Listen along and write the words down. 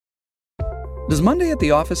Does Monday at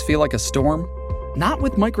the office feel like a storm? Not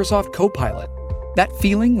with Microsoft Copilot. That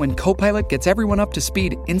feeling when Copilot gets everyone up to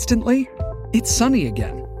speed instantly? It's sunny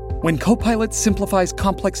again. When Copilot simplifies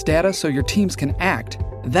complex data so your teams can act,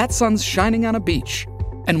 that sun's shining on a beach.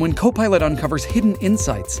 And when Copilot uncovers hidden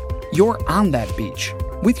insights, you're on that beach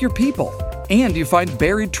with your people, and you find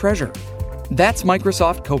buried treasure. That's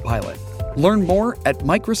Microsoft Copilot. Learn more at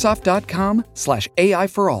Microsoft.com/AI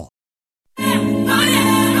for all.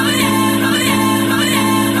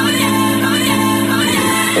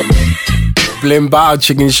 Blimbao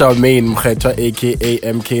Chicken Charmaine Mkhetwa aka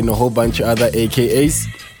MK and a whole bunch of other AKAs.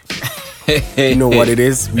 You know what it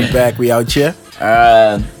is. We back, we out here.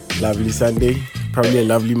 Lovely Sunday. Probably a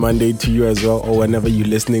lovely Monday to you as well, or whenever you're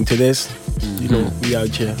listening to this. You know, we out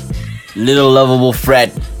here. Little lovable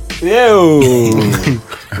frat. Yo,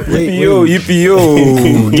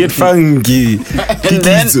 yippee, get funky. And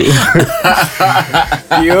then,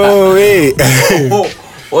 Yo, hey.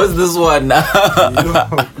 what's this one now?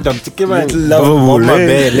 Little lovable,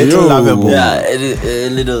 little lovable. Yeah,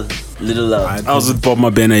 little love. I was with Bob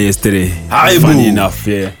Mabena yesterday. Hi, Funny boo. enough,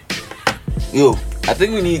 yeah. Yo, I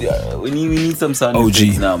think we need some sound OG.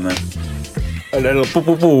 effects now, man. A little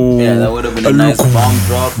poo. Yeah, that would have been a nice bomb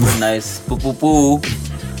drop, a nice poo.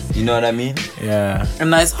 You know what I mean? Yeah. A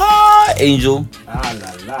nice angel.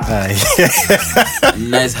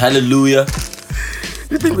 Nice hallelujah.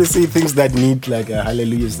 You think we say things that need like a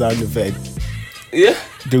hallelujah sound effect? Yeah.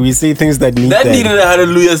 Do we say things that need That needed a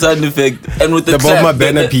hallelujah sound effect, and with the Bob clap,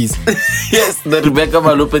 Mabena piece? Yes, the Rebecca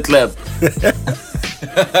Malope clap.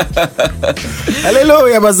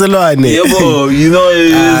 Hallelujah, Barcelona. Yeah, bro, you know it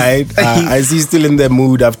is. Alright, I see you still in the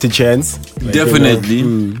mood after chance. Like, Definitely,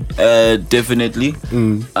 you know, definitely.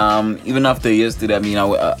 Even after yesterday, I mean,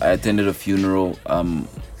 I attended a funeral.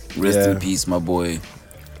 Rest in peace, my boy,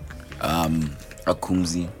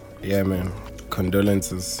 Akumzi. Yeah, man.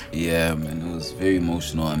 Condolences. Yeah, man, it was very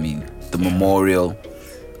emotional. I mean, the memorial.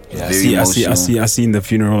 Yeah, Very I emotional. seen the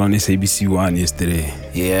funeral on SABC1 yesterday.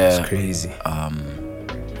 Yeah, It's crazy.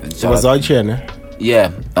 It was out here, ne? Yeah,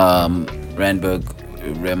 Randburg,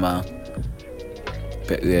 Rema,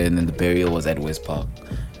 and then the burial was at West Park.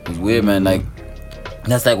 It was weird, man. Like,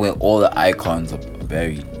 that's like where all the icons are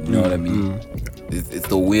buried. You know what I mean? It's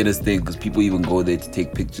the weirdest thing because people even go there to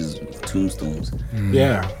take pictures of tombstones.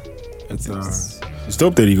 Yeah. It's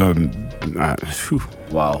dope that he got.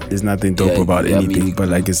 Wow. There's nothing dope about I anything, mean, but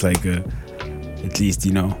like it's like at least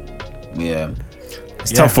you know. Yeah,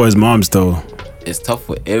 It's tough for his moms though. it's tough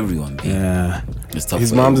for everyone. Man. Yeah, It's tough. His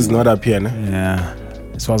for mom is everyone. not up here, ne? yeah.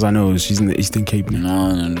 As far as I know, she's in the Eastern Cape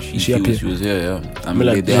now. No, she up was here? here. Yeah, I mean,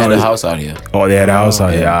 like, they had a house out here. Oh, they had a house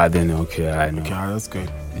out here. Ah, then okay, I know. Okay, that's good.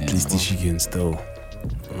 Yeah, At least she can still.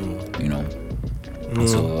 you know.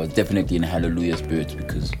 So definitely in hallelujah spirits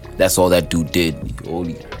because that's all that dude did. He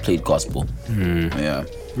only played gospel. Yeah,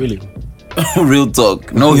 Really? real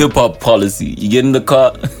talk. No hip hop policy. You get in the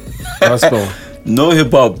car, Gospel. no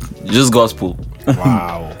hip hop, just gospel.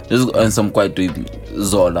 Wow. Just and some quite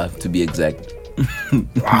Zola to be exact.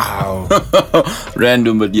 Wow.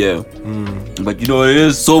 Random, but yeah. But you know what it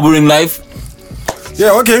is? Sobering life.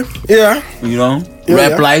 Yeah, okay. Yeah. You know, Yeah,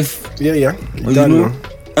 rap yeah. life. Yeah. You Done, know? no?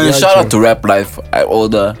 And Yeah, shout true. out to Rap Life, all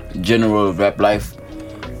the general of Rap Life.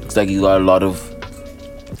 Looks like he got a lot of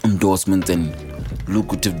endorsements and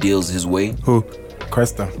lucrative deals his way. Who?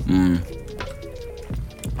 Cresta.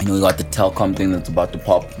 I know he got the Telcom thing that's about to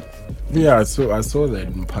pop. Yeah, I saw that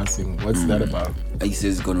in passing. What's that about? He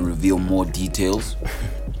says he's gonna reveal more details.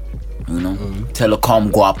 You know,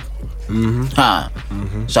 Telecom guap.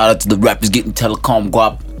 Shout out to the rappers getting Telecom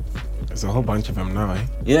guap. There's a whole bunch of them now, eh?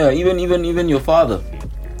 Yeah, even your father.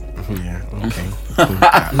 Yeah, okay.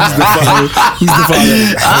 He's the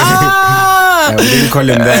father. I didn't call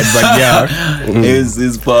him that, but yeah.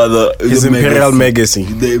 His father. His the Imperial Megacy.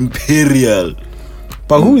 Megacy. The Imperial.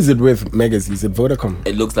 But who is it with, Megacy? Is it Vodacom?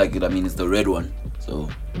 It looks like it. I mean, it's the red one. So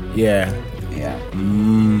Yeah. yeah.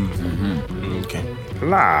 Okay.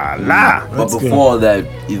 La. But That's before that,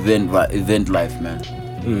 event life, man.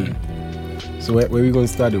 So where we gonna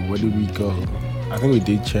start it? Where did we go? I think we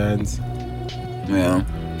did Chance. Yeah.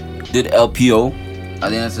 Did LPO. I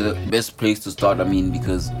think that's the best place to start. I mean,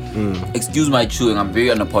 because excuse my chewing, I'm very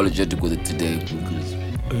unapologetic with it today. Because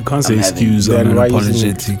You can't say I'm excuse having- on Then why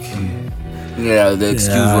using apologetic. yeah, the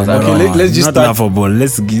excuse was Okay, let's just not start- laughable.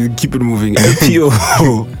 Let's keep it moving. LPO.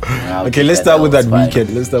 Okay, let's start with that weekend.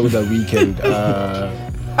 Let's start with that weekend.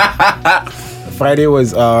 Friday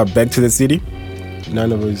was Back to the City.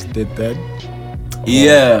 None of us did that.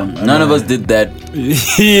 Yeah, none of us did that.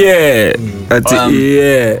 Yeah. That's it.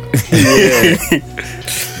 Yeah.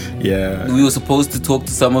 Yeah. We were supposed to talk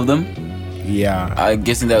to some of them. Yeah. I'm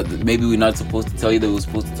guessing that maybe we're not supposed to tell you that we were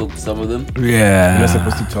supposed to talk to some of them. Yeah. We're not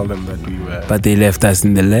supposed to tell them that we were. But they left us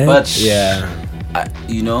in the lurch. But yeah.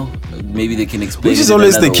 Maybe they can explain. Which is it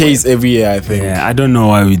always the another case way. every year, I think. Yeah, I don't know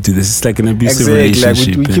why we do this. It's like an abusive Exactly. Like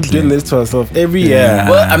relationship. we keep doing this to ourselves every year. Yeah.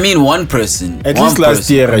 Well, I mean, one person. At one least last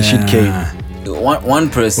person- year, Rashid came. One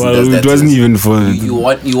person. Well, does it that wasn't to us. even for. You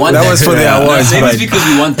want That that was for the awards, Maybe but- it's because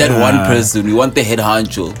we want that one person. We want the head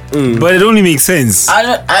honcho. But it only makes sense.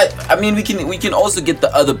 I mean, we can also get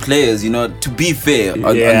the other players. To be fair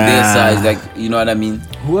on their side, like you know what I mean.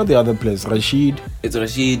 Who are the other players? Rashid. It's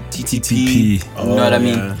Rashid, TTP. TTP. You know what I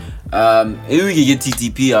mean. Maybe we can get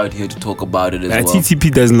TTP out here to talk about it as well.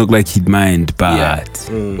 TTP doesn't look like he'd mind, but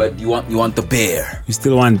But you want the bear. we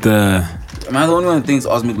still want the. Am I the only one who thinks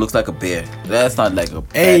Osmic looks like a bear? That's not like a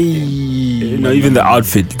bad Hey. thing. Even the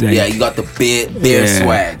outfit. Like, Yeah, you got the bear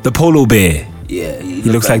swag. The polo bear. Yeah, He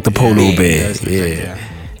looks like the polo bear. Yeah.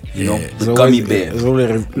 The gummy bear.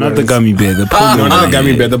 Not the gummy bear, the polo No, bear. not the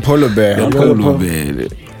gummy bear, the polar bear. The polo bear.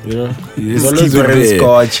 You know? He's always wearing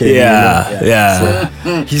scotch. Yeah.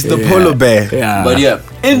 He's the polar bear. Yeah. But yeah,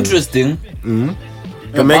 interesting.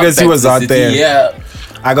 The Megacy was out there. Yeah.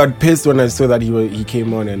 I got pissed when I saw that he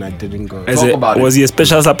came on and I didn't go. Talk about it. Was he a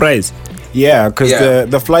special surprise? Yeah, because Yeah.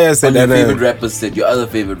 the flyer said Your favorite rapper said. Your other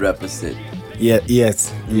favorite rapper said.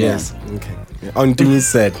 yes. Okay. On to me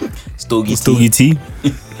said Stogie Stogie T.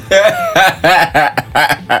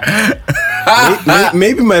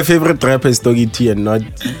 maybe my favorite rapper is Stogie T and not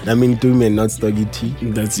Dumi and not Stogie T.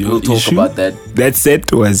 That's your We'll talk issue. about that. That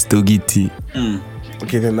set was Stogie T.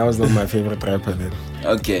 Okay, then that was not my favorite rapper then.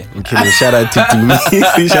 Okay. Okay, then shout out to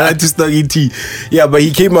Dumi. Shout out to Stogie T. Yeah, but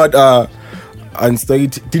he came out on Stogie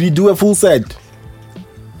T. Did he do a full set?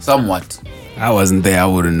 Somewhat. I wasn't there. I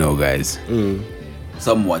wouldn't know, guys.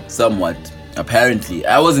 Somewhat. Apparently,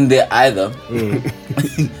 I wasn't there either.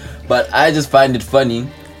 But I just find it funny.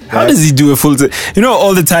 How does he do a full set?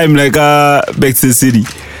 All the time, like back to the city,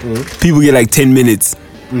 people get like 10 minutes.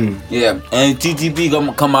 Yeah, and TTP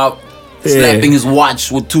gonna come out slapping his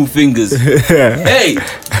watch with 2 fingers. Hey,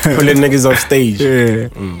 Pulling niggas off stage. Yeah.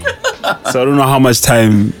 So I don't know how much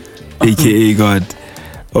time AKA got,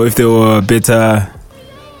 or if they were better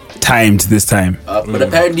timed this time. but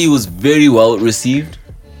apparently he was very well received.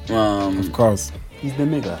 Of course. He's the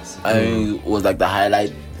megas. I mean, it was like the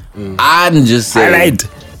highlight. I'm just saying. Highlight.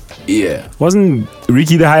 Yeah, Wasn't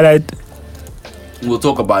Ricky the highlight? we'll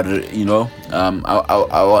talk about it. I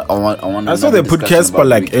want. I saw they put Casper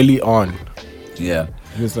like early on. Yeah,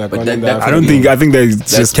 He was like But one that- in the that- afternoon. I think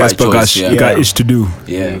that's just by Casper choice, yeah. got ish to do.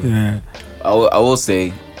 yeah. Yeah. I will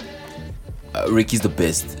say, Ricky's the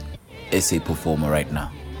best SA performer right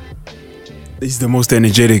now. He's the most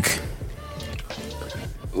energetic.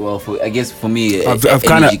 Well, I guess for me, I've energy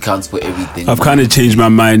kinda- counts for everything. I've kind of changed my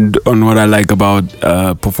mind on what I like about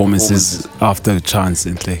performances after Chance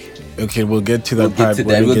and Clay. Okay, we'll get to that We'll part. get to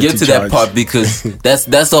when that. we We'll get to that charge. part because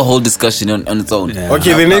that's a whole discussion on its own. Yeah.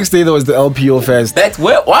 Okay, the next day there was the LPO fest.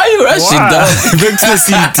 Why are you rushing, dog? Back to the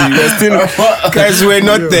city. We're still. Guys, we're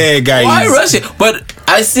not there, guys. Why rushing? But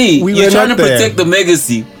I see We you're were trying to not there. protect the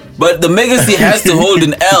Megacy, but the Megacy has to hold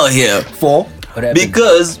an L here For?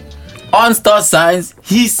 because on Star Signs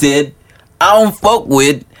he said, "I don't fuck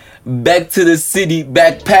with back to the city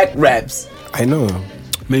backpack raps." I know.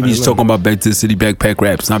 Maybe he's talking about Back to the City Backpack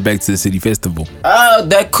Raps, not Back to the City Festival.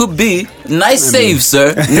 That could be. Nice save,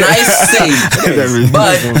 sir. Nice save.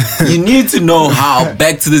 But you need to know how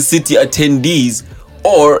Back to the City attendees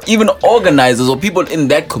or even organizers or people in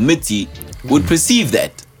that committee would perceive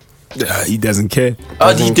that. He doesn't care. He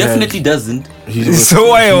Doesn't care. definitely doesn't. So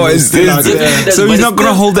why was still this? not there. Definitely doesn't, So but he's it's not gonna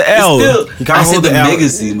still- hold the L. it's still- He can't I hold said the the L.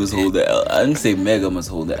 Megacy must hold the L. I didn't say Mega must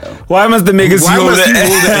hold the L. Why must the Megacy Why hold must the he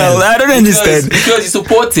hold the L? L? I don't understand. Because you're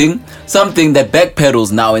supporting something that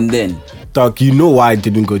backpedals now and then. Doc, you know why I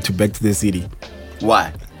didn't go to Back to the City.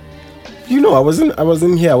 Why? You know, I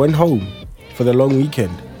wasn't here. I went home for the long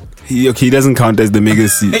weekend. He doesn't count as the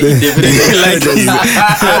Megacy.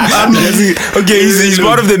 He's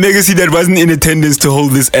part of the Megacy that wasn't in attendance to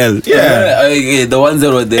hold this L. Yeah. The ones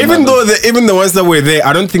that were there. Even the ones that were there,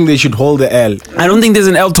 I don't think they should hold the L. I don't think there's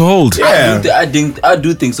an L to hold. Yeah. I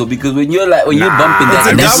do think so because when you're bumping that,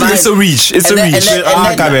 and that's It's a reach. It's a reach.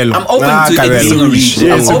 Cabello. I'm open Ah, to it Cabello. being a reach.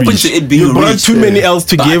 Yeah, I'm it's a open reach. to it being You a brought reach. too many L's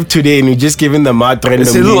to give today, and you just giving them out randomly.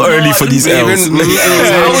 It's a little early for these No, I L's. didn't say L's.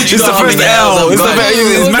 How would you It's know the how first many L. L's I've It's the got? first- It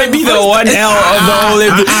It was might the be the first one L of the whole.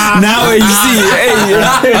 Now you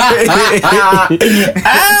see.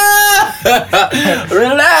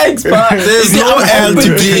 Relax, but There's no L to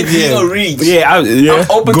give being here. a reach. Yeah, I'm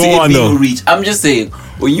open Go to it on being though. a reach. I'm just saying,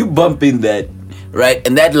 when you bump in that right,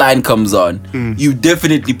 and that line comes on, you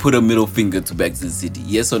definitely put a middle finger to Back to the City.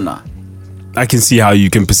 Yes or not? I can see how you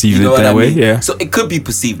can perceive it that way. Yeah. So it could be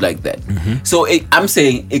perceived like that. So I'm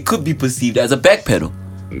saying it could be perceived as a backpedal.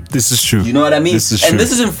 This is true. You know what I mean? This is and true.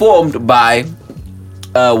 this is informed by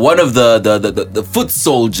one of the foot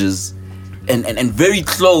soldiers and very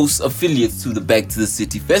close affiliates to the Back to the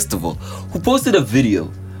City festival, who posted a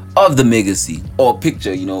video of the Mega C, or a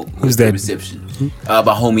picture, Who's the that? reception. My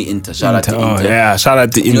homie Inter. Shout out to Inter. Oh, yeah, shout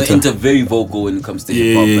out to Inter. Inter very vocal when it comes to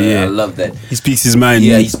hip hop. Yeah. I love that. He speaks his mind.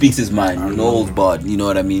 Yeah, he speaks his mind. No old bard. You know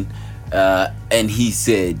what I mean? And he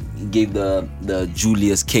gave the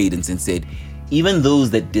Julius cadence and said, even those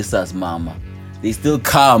that diss us, mama, they still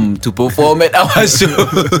come to perform at our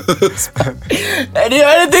shows. And you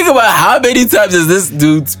have to think about how many times has this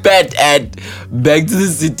dude spat at Back to the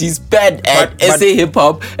City, spat at SA Hip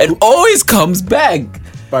Hop, and always comes back.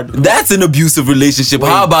 But that's an abusive relationship.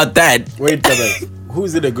 How about that? Wait, who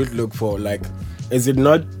is it a good look for? Like, is it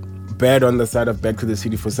not bad on the side of Back to the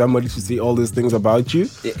City for somebody to say all these things about you,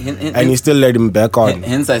 and you still let him back on?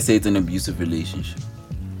 Hence, I say it's an abusive relationship.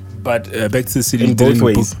 But Back to the City In both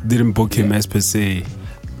ways. didn't book him as per se.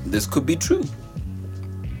 This could be true.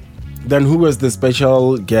 Then who was the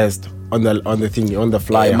special guest on the thing, on the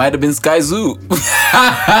flyer? It might have been Sky Zoo.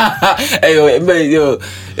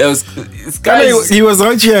 Sky Zoo. He was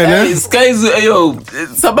out here, né? Sky Zoo.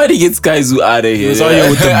 Somebody get Sky Zoo out of here. He was out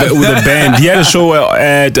here with a band. He had a show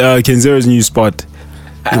at Kenzero's new spot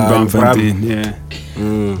in Braamfontein. Yeah.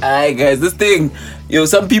 Alright, guys, this thing,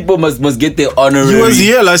 some people must get their honorary. He was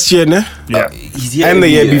here last year, né? Yeah. He's here And the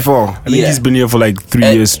every year before. I think he's been here for like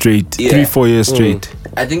 3 years straight. Yeah. 3-4 years straight.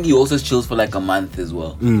 I think he also chills for like a month as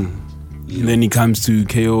well. And then he comes to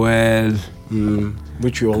KOL.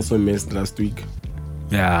 Which we also missed last week.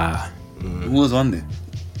 Yeah. Who was on there?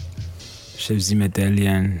 Chefzy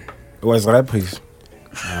Medallion. It was rappers.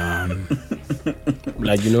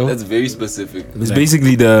 Like, That's very specific. It was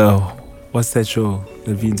basically the, what's that show?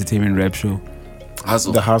 The V Entertainment rap show.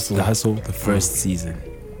 Hustle. The Hustle. The Hustle, the first season.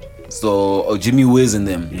 So, Jimmy Wiz and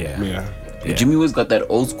them. Yeah. Jimmy Wiz got that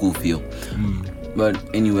old school feel. But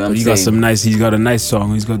anyway, I'm saying. He's got a nice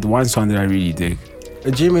song. He's got the one song that I really dig.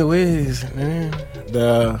 Jimmy Wiz.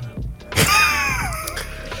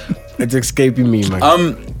 It's escaping me, man.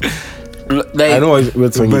 Like, I know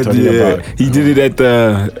what song you're talking about. He did it at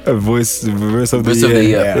the verse of the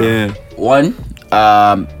year. Yeah. One,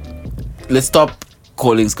 let's stop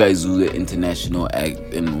calling Sky Zoo the international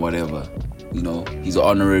act and whatever. He's an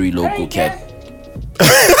honorary local cat.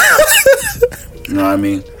 You know what I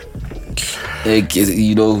mean? Like,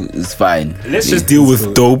 it's fine. Let's just deal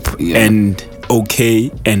with dope and okay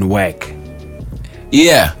and whack.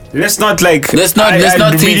 Yeah. Let's not I really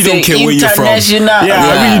say don't care where you're from.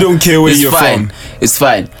 I really don't care where you're from. It's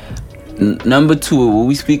fine. Number two, what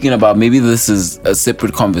we speaking about? Maybe this is a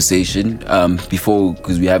separate conversation. Before,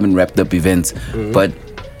 because we haven't wrapped up events. But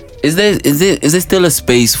is there still a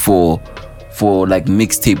space for like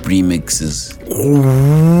mixtape remixes?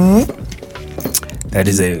 That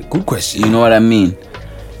is a good question. You know what I mean?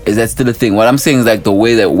 Is that still a thing? What I'm saying is like the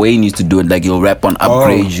way that Wayne used to do it. Like he'll rap on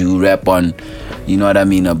Upgrade You, rap on, you know what I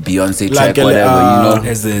mean, a Beyonce track, whatever.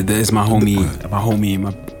 There's my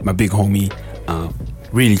homie, my big homie,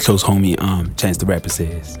 really close homie, Chance the Rapper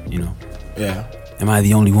says, Yeah. am I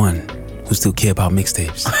the only one who still care about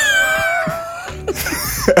mixtapes?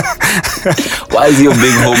 Why is he a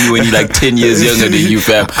big homie when you're like 10 years younger than you,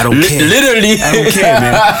 fam? I don't care. Literally. I don't care,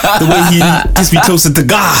 man. The way he gets me closer to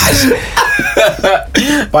God.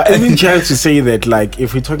 But even Chance to say that, like,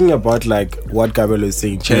 if we're talking about like what Gabriel is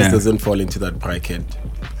saying, Chance doesn't fall into that bracket.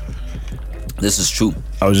 This is true.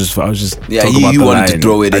 I was just yeah, talking about you the wanted line. to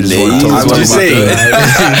throw it in there. I'm just saying.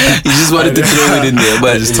 You just wanted to throw it in there.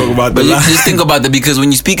 But just talk about but the line. just think about that, because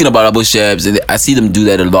when you're speaking about Abu Shabs, and I see them do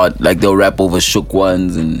that a lot. Like they'll rap over shook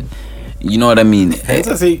ones, and you know what I mean. Hence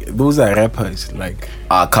I say those are rappers. Like,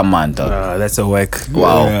 Come on, dog. That's a whack.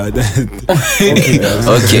 Wow.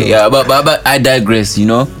 Okay, yeah, but I digress.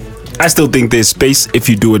 I still think there's space if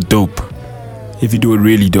you do it dope. If you do it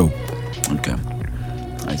really dope. Okay,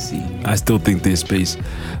 I see. I still think there's space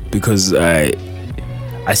because I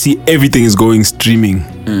see everything is going streaming.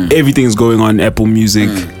 Everything is going on Apple Music,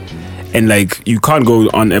 and like you can't go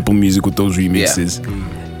on Apple Music with those remixes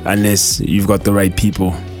unless you've got the right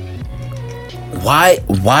people.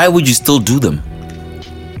 Why would you still do them?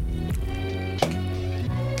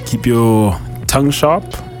 Keep your tongue sharp,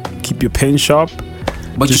 keep your pen sharp.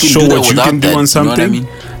 But just you can show do that what you without can do that, on something. You know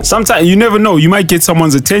what I mean? Sometimes you never know. You might get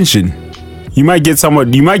someone's attention. You might get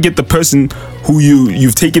the person who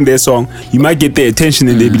you've taken their song. You might get their attention,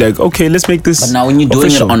 and they'll be like, "Okay, let's make this." But now, when you're doing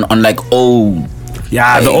official. it on like old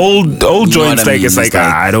Yeah, Like, the old joints, what I like mean? it's like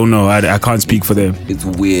I don't know. I can't speak for them. It's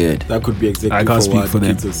weird. That could be exactly I can't for speak what for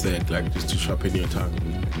them. kids have said, like just to sharpen your tongue.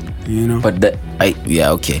 You know. But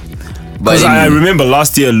okay. But Because I anyway. remember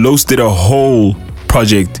last year, Los did a whole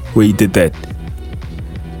project where he did that.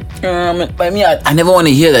 I mean, I never want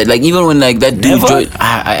to hear that. Like, even when like that dude Never? joined,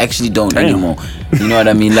 I actually don't Damn. anymore. You know what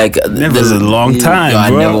I mean? Like, Never's a long time, I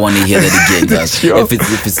bro. never want to hear that again. Guys. Yo. if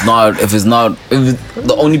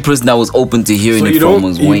the only person that was open to hearing So it you from don't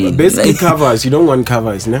was Wayne. basically covers. You don't want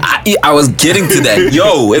covers, no? I was getting to that.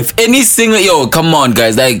 Yo, if any single come on,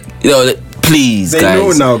 guys, like please, They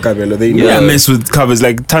guys. know now, Cabello. They know. Yeah, I mess with covers.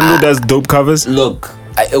 Like Tando does dope covers. Look,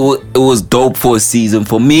 it was dope for a season.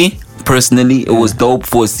 For me, personally, it was dope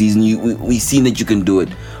for a season. We seen that you can do it.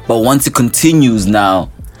 But once it continues now,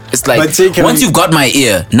 it's like, But say, once you've got my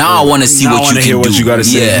ear, now I want to see Now I what you wanna can hear do. what you gotta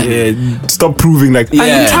say. Yeah. Stop proving like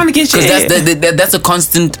I'm trying to get you. Because that's a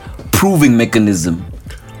constant proving mechanism.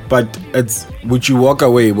 But would you walk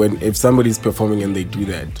away if somebody's performing and they do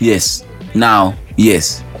that? Yes. Now,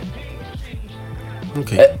 yes.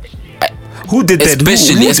 Okay. Who did that?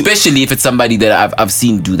 Especially if it's somebody that I've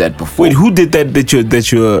seen do that before. Wait, who did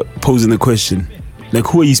that you're posing the question? Like,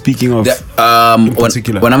 who are you speaking of? in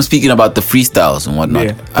particular? When I'm speaking about the freestyles and whatnot,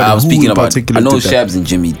 Yeah, but I'm who speaking in about. particular I know did that? Shabs and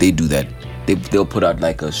Jimmy, they do that. They'll put out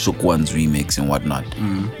like a Shook Ones remix and whatnot.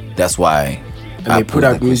 That's why. And they put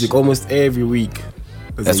out music almost every week.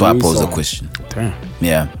 That's why I posed the question. Damn.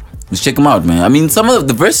 Yeah, let's check them out, man. I mean, some of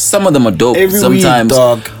the verses, some of them are dope. Every Sometimes, week,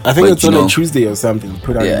 dog. I think but it's on a Tuesday or something.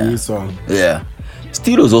 Put out a new song. Yeah,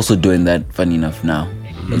 Steelo's also doing that. Funny enough, now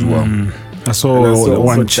as well. I saw And also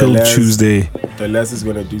one Chill Delez. Tuesday. The Les is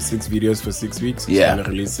gonna do 6 videos for 6 weeks. He's Yeah. gonna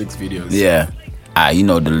release 6 videos. Yeah, you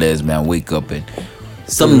know the Les, man. Wake up and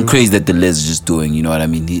something crazy that the Les is just doing. You know what I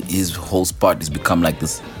mean? His whole spot has become like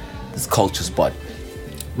this culture spot.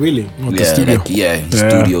 Really? The studio. His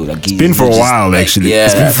studio. Like It's been for a while, actually.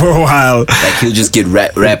 It's been for a while. Like he'll just get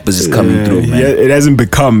rappers just coming through, man. Yeah, it hasn't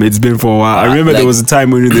become. It's been for a while. I remember like- there was a time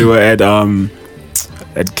when they were at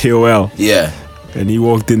KOL. Yeah. And he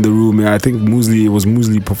walked in the room, and I think it was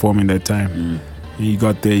Muesli performing that time. He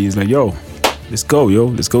got there, he's like, yo, let's go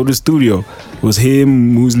to the studio. It was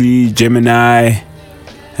him, Muesli, Gemini,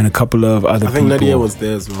 and a couple of other I think people. Nadia was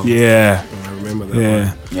there as well. Yeah, I remember that. yeah,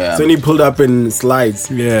 one. Yeah. So then he pulled up in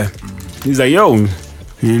slides. yeah. He's like, yo,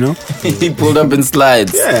 you know? He pulled up in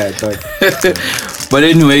slides. Yeah, dog. But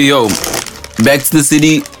anyway, Back to the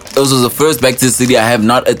City. This was the first Back to the City I have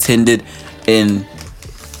not attended in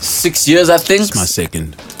 6 years, I think. It's my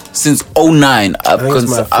second. Since 09. I've think it's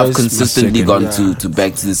my first, consistently my gone second, to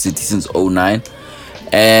Back to the City since 09.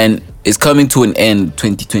 And it's coming to an end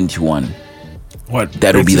 2021. What?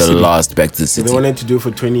 That'll Back be to the City? last Back to the So City. they wanted to do it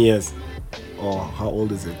for 20 years. Or how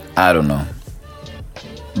old is it? I don't know.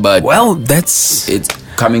 But Well, that's it's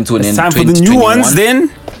coming to an it's end. time for the new ones 2021.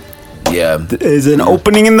 then. Yeah. There's an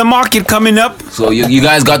opening in the market coming up. So you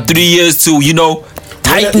guys got 3 years to,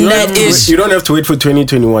 tighten that ish. You don't have to wait for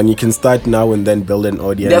 2021. You can start now and then build an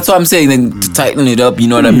audience. That's what I'm saying. Then to tighten it up, you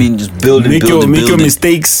know what I mean? Just build it, Make build your it.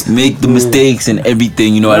 mistakes. Make the mistakes and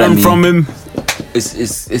everything, you know what I Learn mean? from him.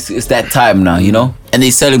 It's that time now, you know? And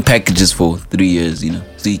they're selling packages for 3 years,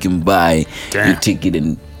 so you can buy your ticket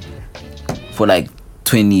and for like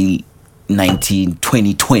 2019,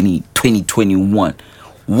 2020, 2021.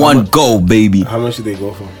 One go, baby. How much do they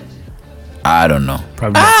go for? I don't know.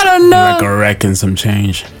 Probably I don't know. like a rack and some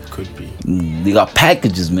change. Could be. They got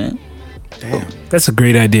packages, man. Damn. That's a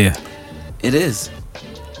great idea. It is.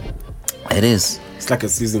 It is. It's like a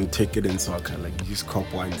season ticket in soccer. Like you just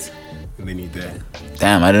cop once and then you're there.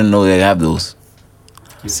 Damn, I didn't know they have those.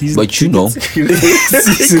 Season But you know.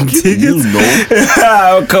 season tickets. You know.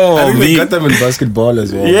 Oh, come I on, think they B. got them in basketball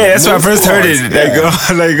as well. Yeah, that's when I Most first heard it. sports,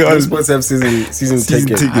 Like, yeah. oh, Most sports have season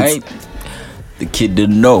tickets. tickets. Right? The kid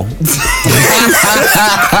didn't know.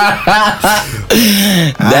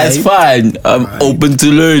 That's fine. I'm open to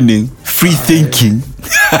learning. Free thinking.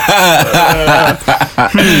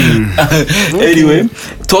 Anyway,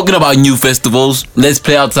 talking about new festivals, let's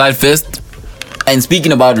play outside fest. And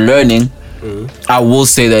speaking about learning, I will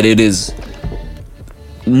say that it is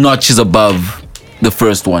notches above the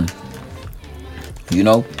first one.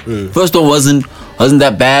 First one wasn't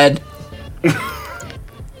that bad.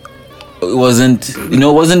 It wasn't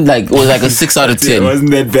like, it was like a 6 out of 10. It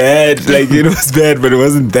wasn't that bad. Like, it was bad, but it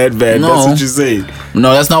wasn't that bad. No. That's what you say.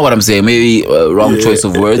 No, that's not what I'm saying. Maybe wrong choice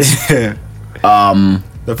of words. Yeah.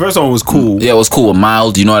 The first one was cool. Yeah, it was cool,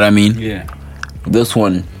 mild. You know what I mean? Yeah. This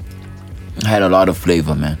one had a lot of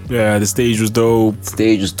flavor, man. Yeah, the stage was dope.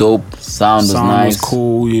 Stage was dope. Sound was Sound nice. was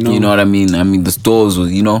cool, You know what I mean? I mean, the stores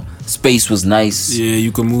was, space was nice. Yeah,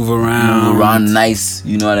 you can move around. Nice.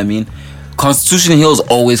 You know what I mean? Constitution Hill is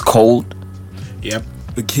always cold. Yep.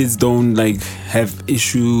 The kids don't like have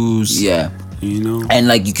issues. Yeah. You know, and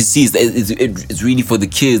like you can see, it's really for the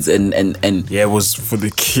kids, and yeah, it was for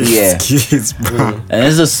the kids. Yeah. Kids, bro. And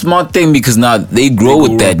it's a smart thing because now they grow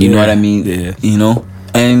with that. You know what I mean? Yeah. You know,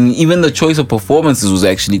 and even the choice of performances was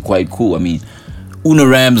actually quite cool. I mean, Una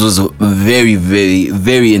Rams was very, very,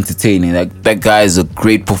 very entertaining. Like that guy is a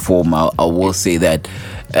great performer. I will say that.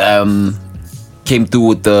 Came through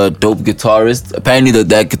with the dope guitarist. Apparently,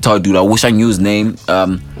 that guitar dude. I wish I knew his name.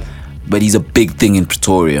 But he's a big thing in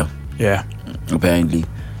Pretoria. Yeah. Apparently.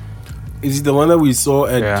 Is he the one that we saw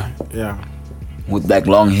at? Yeah. With like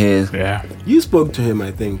long hair. Yeah. You spoke to him,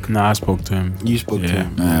 I think. No, I spoke to him. You spoke to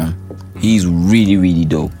him. Yeah. He's really, really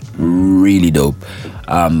dope. Really dope.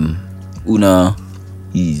 Una,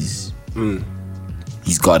 he's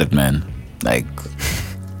got it, man. Like,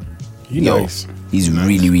 nice. He's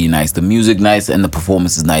really, really nice. The music nice and the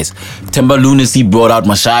performance is nice. Temba Lunacy brought out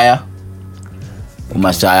Mashaya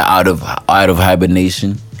out of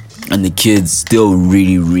hibernation. And the kids still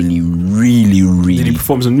really, really, really, really. Did he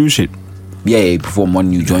perform some new shit? Yeah, he performed one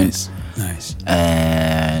new joint. Nice.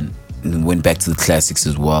 And went back to the classics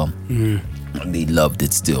as well. They loved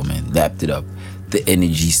it still, man. Lapped it up. The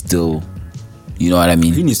energy still, you know what I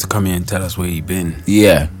mean? He needs to come here and tell us where he been.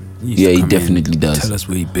 Yeah. He definitely does. Tell us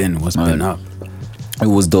where he been. What's been up? It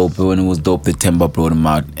was dope. When it was dope, the Temba brought him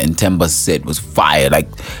out, and Temba's set was fire. Like,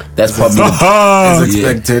 that's probably as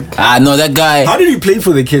expected. No, that guy. How did he play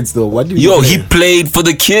for the kids though? What did he play? He played for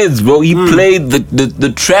the kids, bro. He played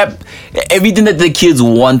the trap, everything that the kids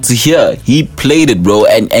want to hear. He played it, bro,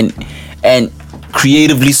 and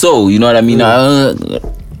creatively so. You know what I mean?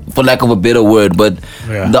 For lack of a better word, but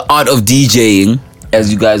the art of DJing,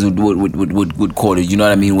 as you guys would call it, you know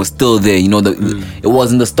what I mean, was still there. You know, it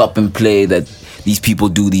wasn't the stop and play that these people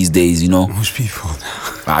do these days, you know. Which people?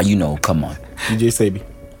 You know, come on. DJ Sabi.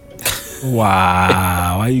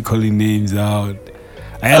 Wow, why are you calling names out?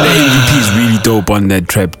 Ayanda MVP is really dope on that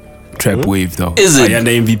trap wave though. Is it?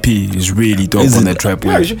 Ayanda MVP is really dope on that trap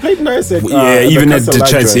wave. Yeah, she played nice at even at the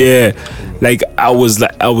chance, Like I was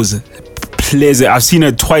pleasant. I've seen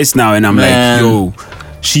her twice now and I'm like, yo,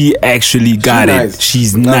 she actually got it. Nice.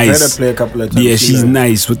 She's I've nice. heard her play a couple of times. Yeah, she's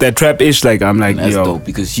nice. With that trap ish, like I'm like, that's yo, dope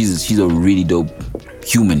because she's a really dope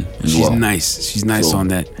human as she's well. nice. She's nice So, on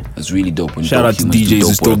that. It's really dope. When Shout dope out to humans do DJs who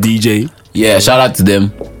dope still work. DJ. Yeah, shout out to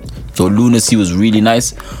them. So Lunacy was really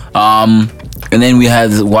nice. And then we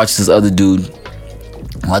had to watch this other dude.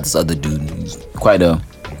 He's quite a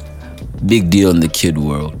big deal in the kid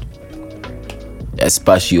world.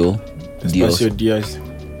 Espacio Diaz.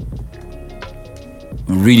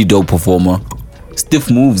 Really dope performer. Stiff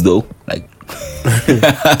moves though. Like,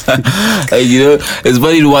 you know, it's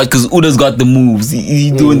funny to watch because Uda's got the moves.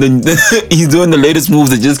 He's doing he's doing the latest moves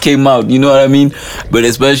that just came out. You know what I mean? But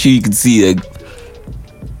especially you can see, like,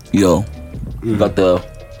 you know, got the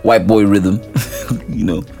white boy rhythm. You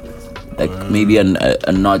know, like maybe a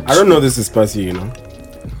notch. I don't know this Espacio, you know.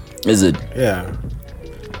 Is it? Yeah.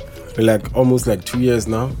 For like almost like 2 years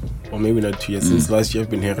now. Or maybe not 2 years. Since last year I've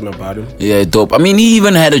been hearing about him. Yeah, dope. I mean, he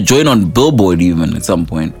even had a joint on Billboard even at some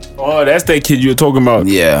point. Oh, that's that kid you were talking about.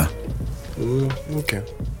 Yeah. Okay.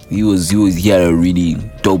 He had a really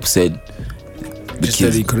dope set. Just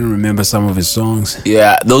said he couldn't remember some of his songs.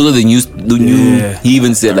 Yeah, those are the new. Yeah. He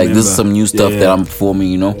even said like, this is some new stuff Yeah. that I'm performing,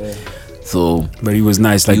 you know. So, But he was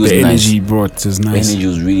nice. Like He was the nice. energy he brought was the nice. energy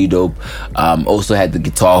was really dope. Also had the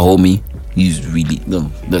guitar homie. He's really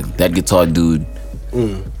that guitar dude.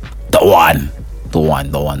 The one. So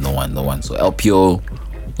LPO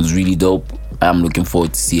was really dope. I'm looking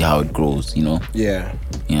forward to see how it grows, you know. Yeah.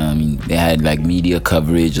 You know what I mean? They had like media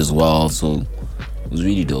coverage as well, so it was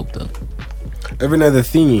really dope though. Every other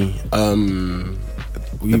thingy.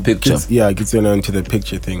 The picture. Gets on to the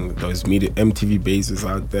picture thing. Those media MTV bases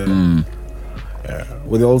out there. Yeah.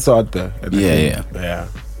 Well, they're also out there. At the thing. Yeah.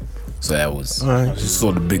 So that was. All I right. just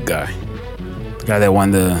saw the big guy. The guy that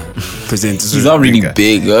won the presenters. He's not really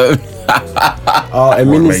big, huh? Oh, I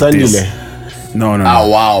mean, Like this. Sandile. No. Oh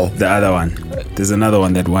wow. The other one. There's another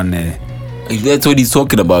one that won there. That's what he's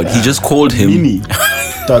talking about. He just called him.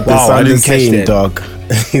 Dog, they Wow, I sound the didn't catch same, that. dog.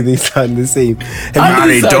 They sound the same. Nah,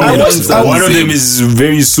 They don't. I watched some One of them is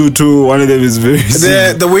very Sutu. One of them is very.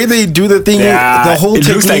 The way they do the thing, the whole it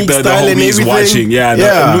looks like technique, the style and homie's everything. watching. Yeah,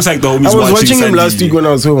 it looks like the homie's I was watching watching him last Sandile. week when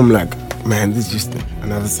I was home. I'm like, man, this is just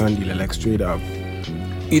another Sandile, like straight up.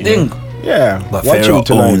 You think? Yeah, But watch Pharaoh him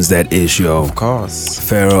tonight. owns that issue. Of course.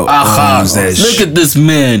 Pharaoh Aha, owns that look shit. at this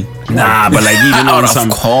man. Nah, but like even on Of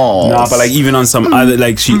some. course. Nah, but like even on some other,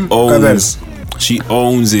 like she owns. She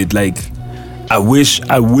owns it. Like, I wish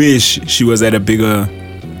she was at a bigger,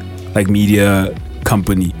 like, media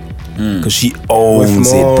company. Because she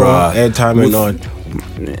owns it, bruh. Airtime and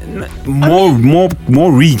all.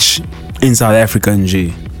 More reach in South Africa and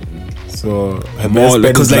J. So her More, best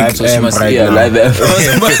bet is like, Live So she Amp must right yeah, now. live app.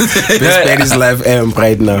 Best bet is Live Amp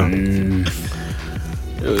right now.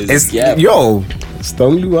 It's yo, it's the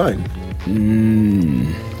only one.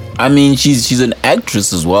 I mean, she's an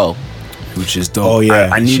actress as well. Which is dope. Oh, yeah.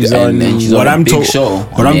 I need She's and she's what on a I'm big show.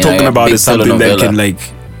 What I'm talking about big is something that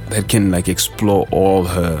telenovela. can explore all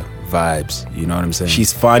her vibes. You know what I'm saying?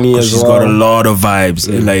 She's funny as She's well. got a lot of vibes.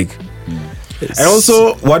 And like, And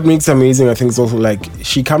also, what makes her amazing, I think, is also like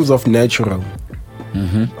she comes off natural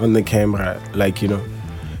on the camera. Like, you know,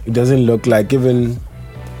 it doesn't look like even.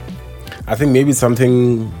 I think maybe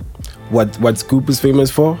something what Scoop is famous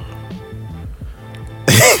for.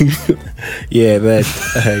 Yeah, that.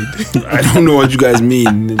 I don't know what you guys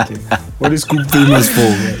mean. What is Scoop famous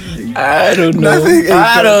for? I don't know. Nothing.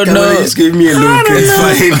 I don't know. Just give me a look. It's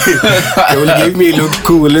fine. Give me a look.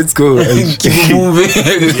 Cool. Let's go. Keep it moving.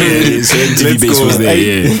 Yeah, so MTV Let's base go. was there.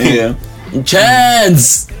 Yeah. Yeah.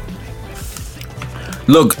 Chance.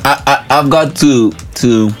 Look, I've got to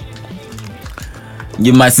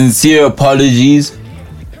give my sincere apologies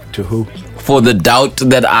To who? for the doubt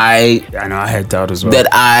that I I know I had doubt as well.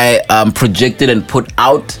 projected and put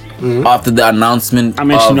out after the announcement. I'm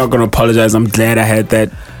actually not gonna apologize. I'm glad I had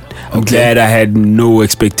that. I'm glad I had no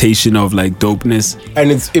expectation of like dopeness, And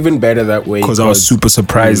it's even better that way. because I was super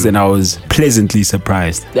surprised and I was pleasantly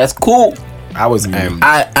surprised. That's cool. I was amped.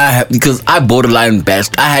 I because I borderline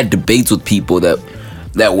bashed. I had debates with people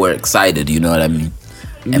that were excited. You know what I mean?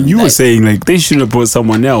 And You were like, saying like they should have brought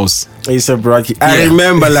someone else. A$AP Rocky. I Yeah.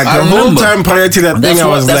 remember like I the whole remember. time prior to that That's thing, I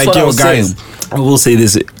what- was that's like, what I yo, was guys. saying. I will say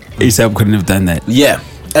this: A$AP couldn't have done that. Yeah.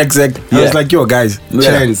 Exact. I Yeah. was like, yo, guys,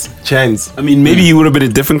 Yeah. chance. I mean, maybe he would have been a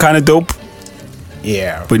different kind of dope,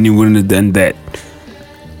 Yeah. but he wouldn't have done that.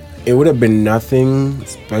 It would have been nothing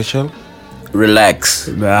special. Relax.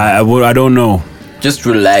 I don't know. Just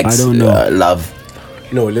relax. I don't know. Love.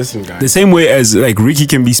 No, listen, guys. The same way as like Ricky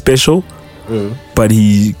can be special, but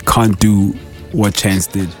he can't do what Chance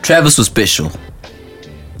did. Travis was special.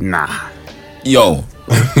 Nah, Yo,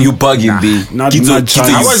 you bugging, B. not Kito, not Kito, Chance.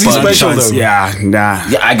 you How was he bugging. special, Chance, though? yeah, nah.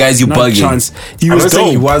 Yeah, guys, you Not bugging. Chance. He I'm was not saying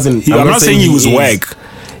dope. he wasn't. I'm not saying he was is. whack.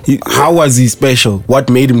 How was he special? What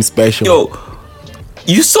made him special? Yo,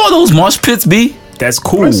 you saw those mosh pits, B? That's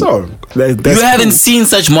cool. I saw. That's You haven't cool. seen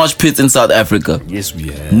such mosh pits in South Africa. Yes, we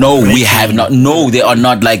have. No, we have not. No, they are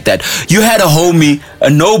not like that. You had a homie, a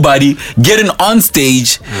nobody, getting on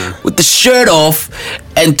stage with the shirt off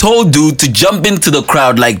and told dude to jump into the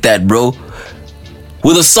crowd like that, bro.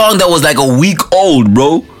 With a song that was like a week old,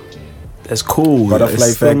 bro. That's cool. Butterfly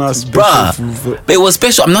It's still effect. not special Bruh. for- But it was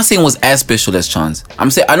special. I'm not saying it was as special as Chance. I'm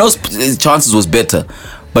saying I know Chance's was better.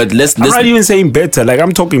 But let's I'm not even saying better. Like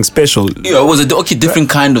I'm talking special. yeah, it was a different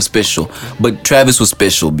kind of special. But Travis was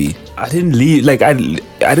special, B. I didn't leave. Like I didn't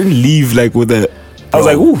leave like with a. I was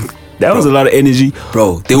Bro. like, ooh, that was a lot of energy,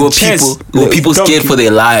 Bro, there were Chance, people don't- scared for their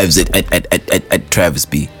lives at Travis,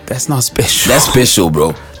 B. That's not special. That's special,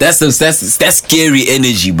 bro. That's scary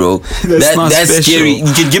energy, bro. That's not that's special. scary.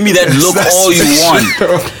 You can give me that look not all you special.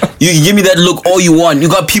 want. You can give me that look all you want. You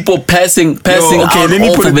got people passing okay, out let me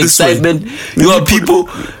off put of it this way. excitement. You got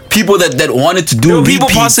people that wanted to do There were people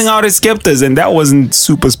repeats. passing out as Skeptas, and that wasn't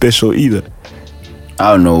super special either.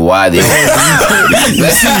 I don't know why they. There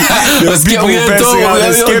were people passing out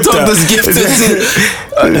as Skepta.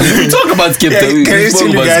 We talk about Skepta. Yeah, We can I spoke tell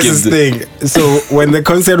you about guys this Skepta. thing? So when the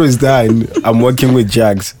concert was done, I'm working with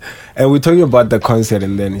Jags, and we're talking about the concert,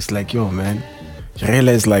 and then it's like, yo, man, you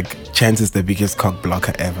realize like Chance is the biggest cock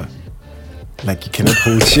blocker ever. Like you cannot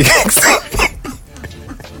hold chicks.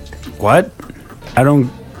 What? I don't.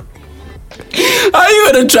 Are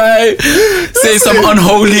you gonna try say some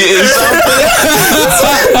unholy ish? So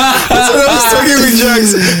I was talking with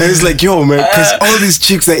Jags, and it's like, yo, man, because all these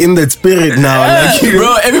chicks are in that spirit now. Like, you know,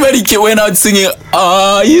 Bro, everybody went out singing,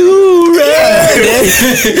 "Are you ready?"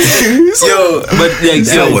 Yo, but like,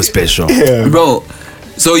 That was special. bro.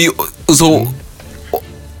 So you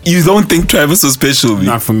don't think Travis was special? B?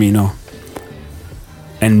 Not for me, no.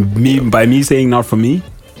 And by me saying not for me,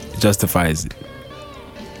 it justifies it.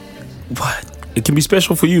 What, It can be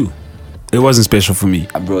special for you. It wasn't special for me.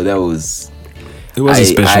 bro? That was. It wasn't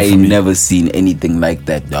special I for me. never seen anything like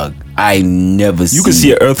that, dog. I never You can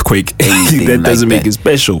see an earthquake. That doesn't make it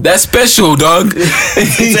special. That's special, dog.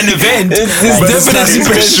 It's an event. It's definitely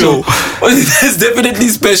special. It's definitely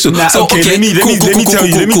special. Nah, So okay, let me tell you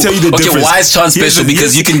the difference. Okay, why is chance special?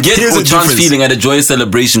 Because you can get a chance feeling at a joyous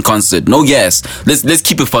celebration concert. No gas. Let's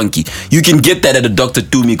keep it funky. You can get that at a Dr.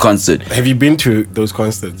 Toomey concert. Have you been to those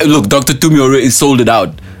concerts? Look, Dr. Toomey already sold it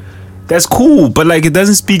out. That's cool, but like it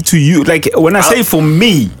doesn't speak to you. Like when I say for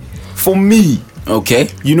me. Okay.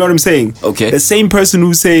 You know what I'm saying? Okay. The same person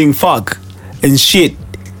who's saying fuck and shit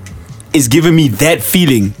is giving me that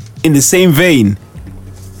feeling in the same vein.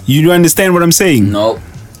 You understand what I'm saying? No.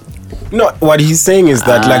 No, what he's saying is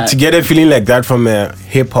that like to get a feeling like that from a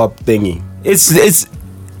hip hop thingy. It's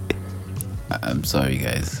I'm sorry,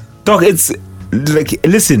 guys. dog, it's like,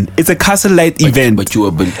 listen, it's a Castle Light event. But you're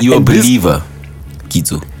a believer,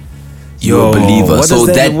 Kito. You're a believer. what So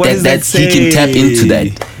does that- that what does that he can tap into that.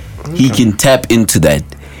 say? He can tap into that.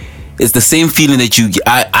 It's the same feeling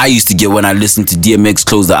that I used to get when I listened to DMX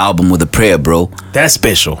close the album with a prayer, bro. That's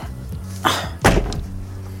special.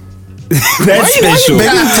 That's special.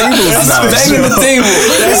 Banging the table.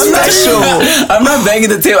 That's special. I'm not banging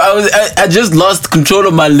the table. I just lost control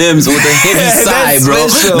of my limbs with a heavy sigh, bro.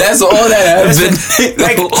 special. That's all that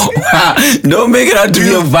happened. Don't make it out to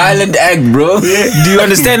be a violent act, bro. Do you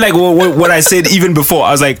understand like what I said even before?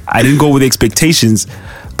 I was like, I didn't go with expectations,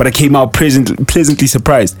 but I came out pleasantly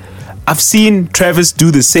surprised. I've seen Travis do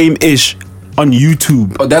the same ish on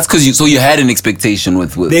YouTube. Oh, that's because you had an expectation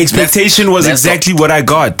with The expectation was exactly what I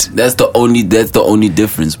got. That's the only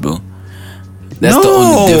difference, bro. That's the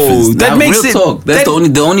No, only difference. that Now, makes real it- talk. That's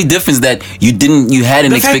that- the only difference that you had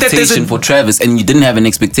an The fact that there's expectation a- for Travis and you didn't have an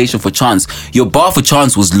expectation for Chance. Your bar for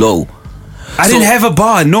Chance was low. I didn't have a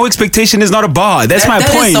bar. No expectation is not a bar. That's my That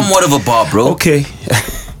point. is somewhat of a bar, bro. Okay.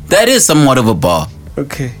 That is somewhat of a bar.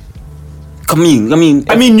 Okay. I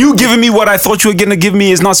mean, you giving me what I thought you were gonna give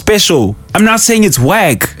me is not special. I'm not saying it's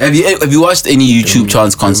whack. have you watched any YouTube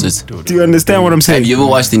Chance concerts? Do you understand what I'm saying? Have you ever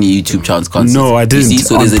watched any YouTube Chance concerts? No, I didn't. You see,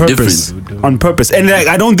 so on there's purpose. a difference. On purpose. And like,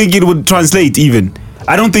 I don't think it would translate even.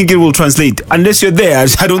 I don't think it will translate unless you're there.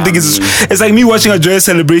 I don't think it's like me watching a joyous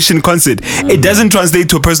celebration concert. It doesn't translate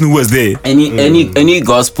to a person who was there. Any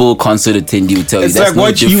gospel concert attendee will tell It's you that's like no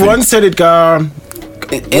what different. you once said it.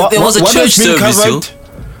 It was a what church has been service, yo. covered,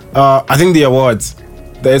 I think the awards,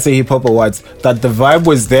 the SA Hip Hop Awards, that the vibe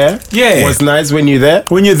was there. Yeah. Was nice when you're there.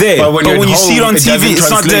 When you're there, But when you you're see it home, on it TV, it's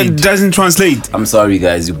not that doesn't doesn't translate. I'm sorry,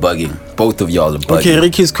 guys, you're bugging. Both of y'all are bugging. Okay,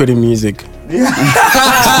 Ricky's quitting music.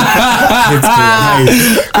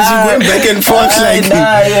 Because you went back and forth like.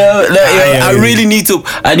 I really need to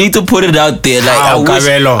put it out there. Like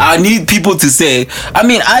I need people to say. I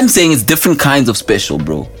mean, I'm saying it's different kinds of special,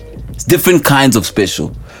 bro. It's different kinds of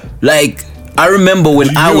special. Like I remember when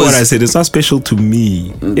You know what I said? It's not special to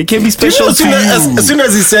me. It can be special to you. As soon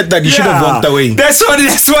as he said that, you should have walked away. That's my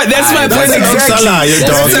point exactly.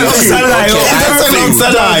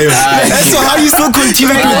 So how you still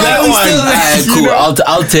continue with that one? Cool.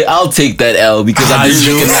 I'll take that L because I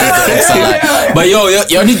didn't recognize the Salah. But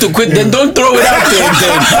y'all need to quit. Then don't throw it out there.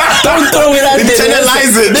 Don't throw it out there.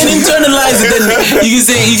 Internalize it. Then internalize it. Then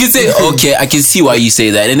you can say, okay, I can see why you say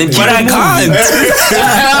that, and then But I can't.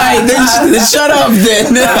 Alright, then shut up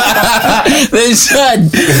then. Then shut.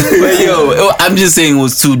 But I'm just saying it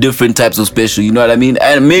was two different types of special, you know what I mean?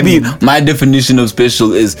 And maybe my definition of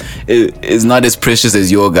special is not as precious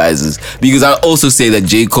as your guys's. Because I also say that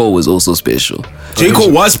J. Cole was also special. J.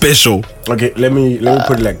 Cole was special. Okay, let me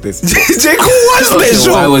put it like this. J. Cole was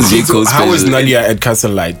special. Why was J. Cole special? How was Nadia at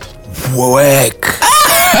Castle Light? Whack.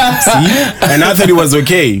 See? And I thought it was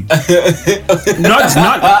okay.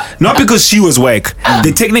 Not because she was whack.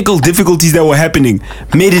 The technical difficulties that were happening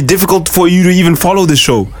made it difficult for you to even follow the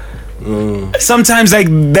show. Sometimes like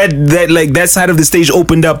that side of the stage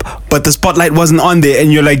opened up, but the spotlight wasn't on there,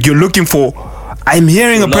 and you're looking for. I'm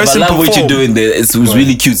hearing a person I love perform. what you're doing there. It was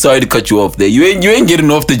really cute. Sorry to cut you off there. You ain't getting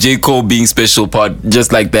off the J. Cole being special part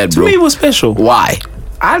just like that, bro. To me, it was special. Why?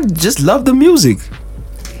 I just love the music.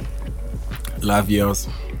 Love yours.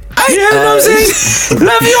 You know what I'm saying?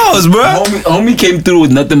 Love yours, bro. Homie came through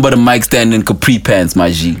with nothing but a mic stand and capri pants,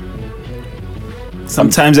 my G.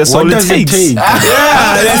 Sometimes that's What all it does it takes. take?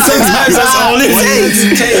 Sometimes that's all it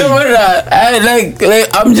takes.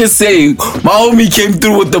 I'm just saying, my homie came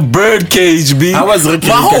through with the bird cage, B. How was Ricky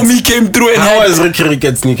My Ricketts? homie came through and How had. was Ricky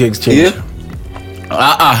Ricketts sneaker exchange? Yeah.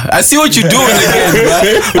 I see what you're doing again,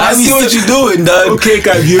 bro. I see what you're doing, dog. Okay,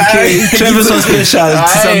 Kabi, okay. Trevor's on special to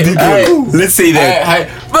some people. Let's say that.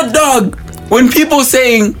 But dog, when people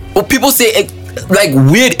say like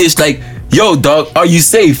weird-ish, like yo, dog, are you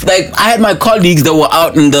safe? Like, I had my colleagues that were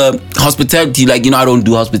out in the hospitality, like, I don't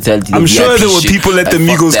do hospitality. I'm sure there were shit. people at the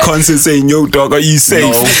Like, fuck Migos that. concert saying, yo, dog, are you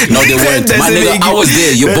safe? No, they weren't. That's My a nigga, nigga. I was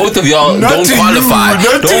there. Both of y'all Not don't to qualify. you,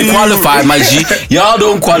 not to Don't you. qualify, my G. Y'all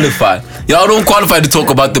don't qualify. Y'all don't qualify to talk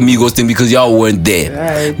about the Migos thing because y'all weren't there.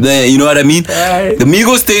 Right. You know what I mean? Right. The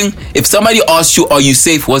Migos thing, if somebody asked you, are you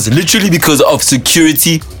safe, was literally because of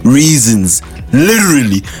security reasons.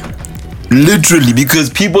 Literally, because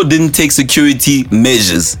people didn't take security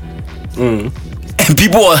measures. And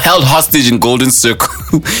people were held hostage in Golden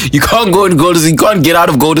Circle. You can't go in Golden Circle. You can't get out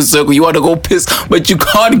of Golden Circle. You want to go piss, but you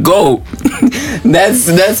can't go.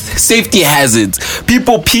 That's safety hazards.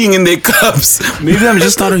 People peeing in their cups. Maybe I'm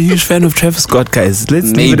just not a huge fan of Travis Scott, guys.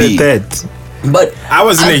 Let's leave Maybe. it at that. But I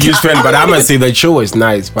wasn't a huge fan, but I must say the show was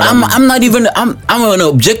nice. But I'm not even. I'm an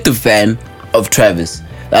objective fan of Travis.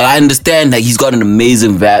 Like, I understand that he's got an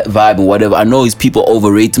amazing vibe and whatever. I know his people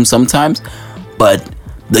overrate him sometimes, but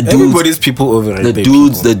the dude's everybody's people overrated.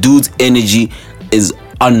 the dude's energy is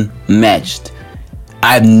unmatched.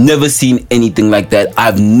 I've never seen anything like that.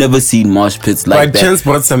 I've never seen mosh pits like But that. Chance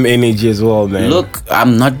brought some energy as well, man. Look,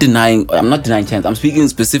 I'm not denying Chance. I'm speaking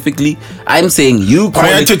specifically. I'm saying you call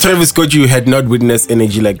prior it, to Travis Scott, you had not witnessed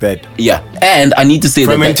energy like that yeah. And I need to say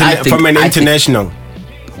from an international,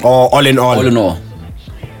 or all in all.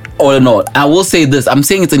 All in all, I will say this. I'm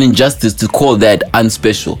saying it's an injustice to call that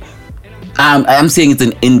unspecial. I'm saying it's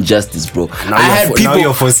an injustice, bro. Now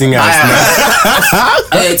you're forcing us.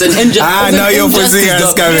 It's an injustice. Now you're forcing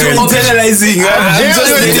us, Karen. Internalizing. I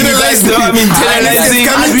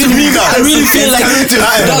really feel like,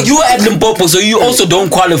 dog, you were at Limpopo, so you also don't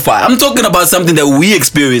qualify. I'm talking about something that we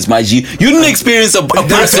experienced, my G. You didn't experience a person.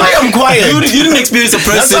 That's why I'm quiet. You didn't experience a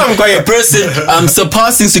person. That's why I'm quiet. A person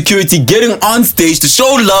surpassing security, getting on stage to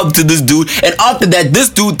show love to this dude, and after that, this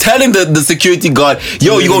dude telling the security guard,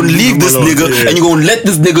 yo, you're gonna leave this nigga and you're gonna let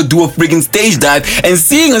this nigga do a freaking stage dive, and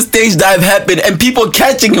seeing a stage dive happen and people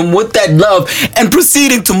catching him with that love and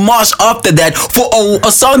proceeding to march after that for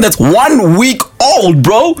a song that's 1 week old,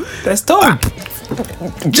 bro. That's dope.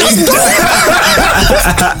 Just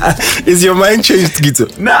Is your mind changed, Gito?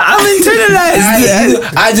 Nah, I'm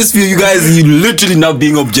internalized. I just feel you guys, you literally not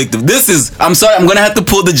being objective. I'm sorry, I'm gonna have to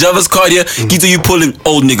pull the Javas card here. Gito, you pulling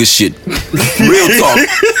old nigga shit. Real talk.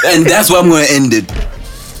 And that's where I'm gonna end it.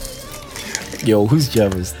 Yo, who's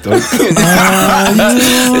Javas? Don't-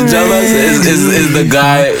 Javas is the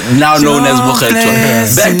guy now known as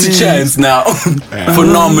Bukhelwa. Back to Chance now.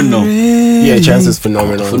 Phenomenal. Yeah, Chance is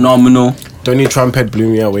phenomenal. Tony Trumpet blew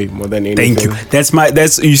me away more than anything. Thank you.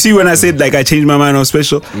 That's you see when I said like I changed my mind on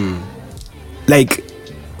special. Like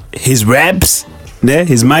his raps, there,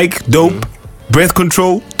 his mic, dope. Breath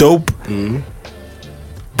control, dope.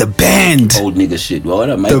 The band. Old nigga shit. What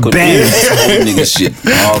am I? The band. Old nigga shit.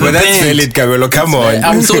 Oh, But that's valid, Camelo. Come on.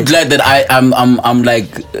 I'm so glad that I'm like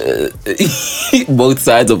both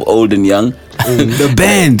sides of old and young. The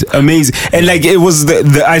band, amazing. And like it was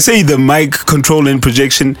the I say the mic control and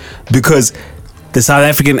projection because the South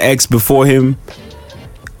African acts before him,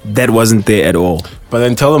 that wasn't there at all. But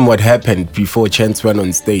then tell them what happened before Chance went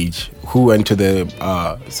on stage. Who went to the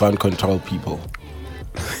sound control people?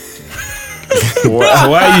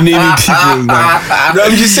 Why are you naming people now? No,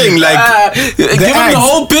 I'm just saying, like, Give him the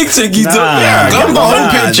whole picture, Gito. give him the whole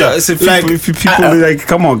picture. If people like,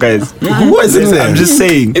 come on, guys. Who was in there? I'm just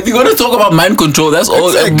saying. If you're gonna talk about mind control, that's all.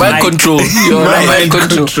 Exactly. Mind control. You're right, mind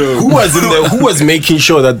control. Who was in there? Who was making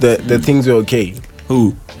sure that the things were okay?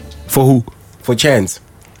 Who? For who? For Chance.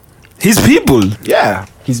 His people. Yeah.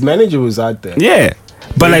 His manager was out there. Yeah.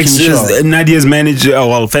 But like Making sure. Nadia's manager,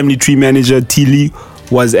 family tree manager, Tilly,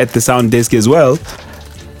 was at the sound desk as well.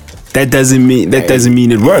 That doesn't mean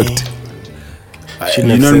it worked. You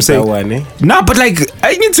know what I'm saying? One, eh? Nah, but like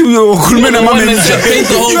I need to Paint the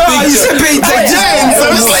whole picture. Paint the Chance. I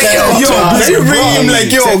was like, yo, bring him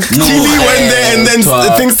like, yo, Tilly went there and then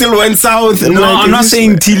things still went south. No, I'm not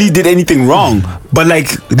saying Tilly did anything wrong, but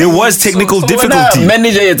like there was technical difficulty.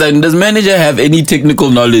 Does manager have any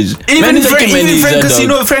technical knowledge? Even Frank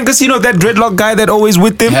Casino, that dreadlock guy that always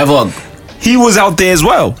with him, Havoc. he was out there as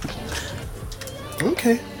well.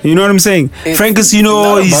 Okay. You know what I'm saying? Frank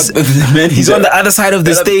Casino, he's on the other side of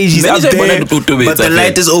the stage. He's up there, but the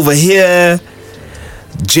light is over here.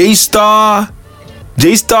 J-Star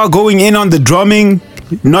going in on the drumming,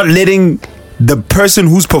 not letting the person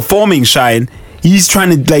who's performing shine. He's trying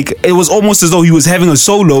to like. It was almost as though he was having a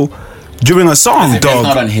solo during a song. That's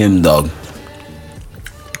not on him, dog.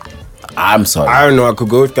 I'm sorry. I don't know. I could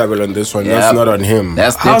go with Kabel on this one. Yeah. That's not on him.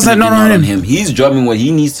 That's How's that definitely not on on him? him. He's drumming what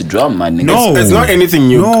he needs to drum, my nigga. No. It's not anything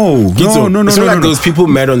new. No. Gito, No. It's not like those people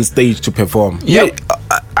met on stage to perform. Yep.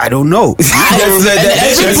 I don't know.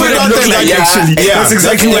 That's what it looked like, actually. Yeah, That's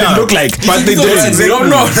exactly what it looked like. But they don't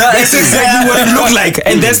know. That's exactly what it looked like.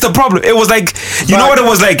 And that's the problem. It was like, you know what it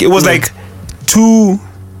was like? It was like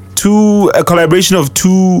a collaboration of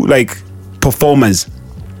two like performers.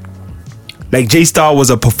 Like J-Star was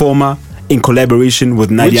a performer in collaboration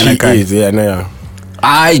with Nadia Nakai. Yeah.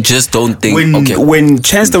 I just don't think. When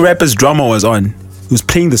Chance the Rapper's drummer was on, he was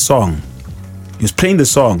playing the song. He was playing the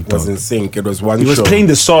song. It was in sync. It was one He was show. playing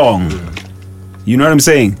the song. You know what I'm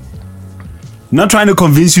saying? Not trying to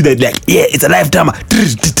convince you that like, yeah, it's a lifetime. Like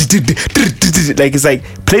it's like,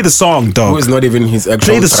 play the song, dog. Who is not even his actual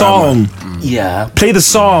Play the drama. song. Yeah. Play the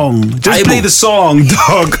song. Just play the song,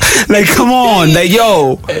 dog. Like, come on. Like,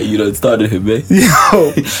 yo. Hey, you done started him, man.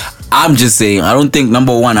 Yo. I'm just saying, I don't think,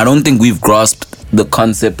 number one, I don't think we've grasped the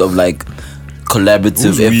concept of like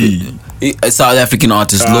collaborative effort. South African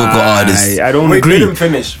artists, local artists. I don't Wait, agree. let him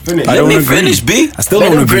finish. Let me finish, B. I still Let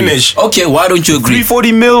don't him agree. finish. Okay, why don't you agree?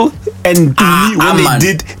 340 mil and to me, when they man.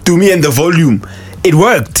 did to me and the volume, it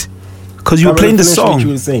worked. Because you were playing the Finish what you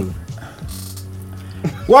song. were saying.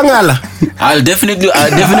 Wangala. I'll definitely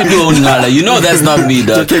own Ngala. You know that's not me,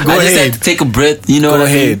 dog. Okay, go I just ahead. had to take a breath, you know Go what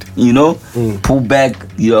I mean? ahead. You know? Pull back,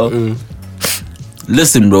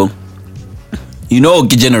 Listen, bro. You know,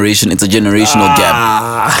 generation, it's a generational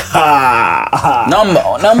gap.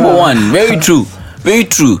 Number one, very true. Very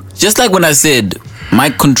true. Just like when I said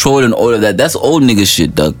mic control and all of that, that's old nigga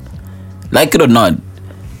shit, dog. Like it or not.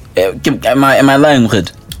 Am I lying,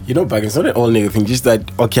 Red? You know, back it's not an old nigga thing. Just that.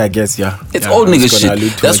 Okay, I guess It's yeah, old I'm nigga just gonna allude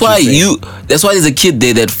shit. to That's what why you're saying. that's why there's a kid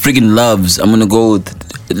there that friggin' loves. I'm gonna go with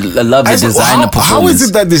love the designer performance. How is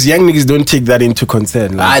it that these young niggas don't take that into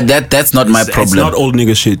concern? Like, That's not my problem. It's not old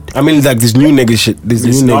nigga shit. I mean, like this new nigga shit. These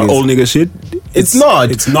It's new not niggas. old nigga shit. It's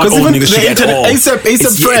not. It's not 'Cause old even nigga the shit at internet- all. A$AP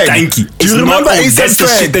It's- Fred. Thank you. Do you It's not remember old. A$AP That's the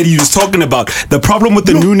Fred? shit that he was talking about. The problem with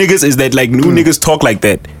the new niggas is that like new niggas talk like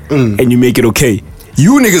that, and you make it okay.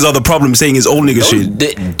 You niggas are the problem saying it's old nigga shit.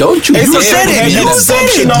 Don't you? You dare said it. bring You that said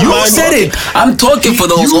assumption it. on You my- said it. I'm talking for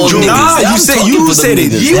those old niggas. Nah, I'm you said talking you for them said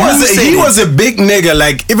it. niggas. He was a big nigga.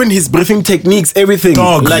 Like even his briefing techniques, everything.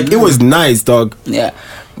 Dog. Like it was nice, dog. Yeah,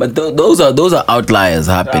 but those are outliers,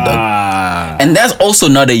 happy dog. And that's also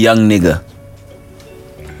not a young nigga.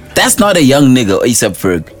 That's not a young nigga, A$AP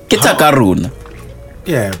Ferg. Kita Karun.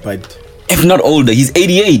 Yeah, but If not older, he's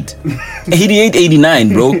 88. 88,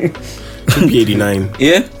 89, bro. could be 89.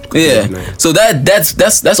 Yeah? Yeah. So that's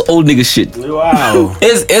old nigga shit. Wow.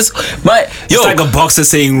 It's my yo. It's like a boxer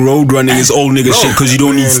saying road running is old nigga shit because you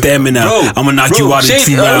don't need stamina. I'm gonna knock you out in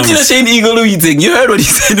 2 rounds. Shane Eagle, who you think? You heard what he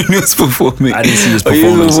said when he was performing. I didn't see his Oh, he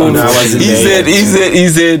was performance. performing. No, I wasn't there. He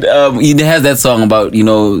said he has that song about, you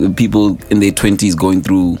know, people in their 20s going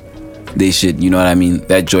through their shit, you know what I mean?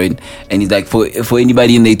 That joint. And he's like, for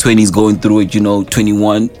anybody in their 20s going through it, you know,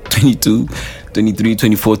 21, 22, 23,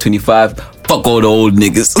 24, 25, fuck all the old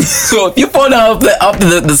niggas. So if you fall down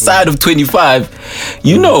after the side of 25,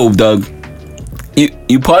 you know, dog,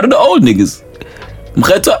 you part of the old niggas.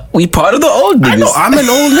 Mkhetwa, we part of the old niggas. I know, I'm an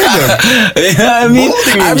old nigga. You know what I mean?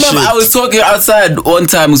 Molding I and remember shit. I was talking outside one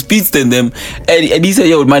time with Speedster and them, and he said,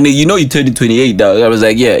 "Yo, my nigga, you know you turned 28, dog." I was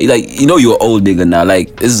like, "Yeah." He's like, "You know you're an old nigga now.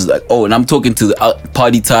 Like this is like, oh." And I'm talking to the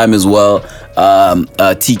party time as well.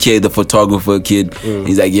 TK, the photographer kid.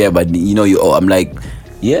 He's like, "Yeah, but you know you old." I'm like,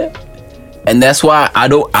 "Yeah," and that's why I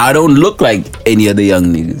don't look like any other young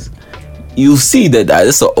niggas. You see that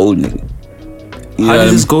this is an old nigga. You know How what I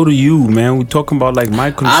did mean? this go to you, man? We're talking about like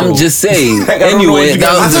my control. I'm just saying. Like, I don't know what Anyway, you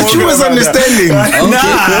guys I that thought was you was understanding.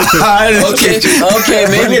 okay,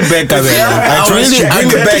 Bring maybe. it back, man. I trust you.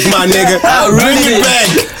 Bring it back, my nigga. Bring it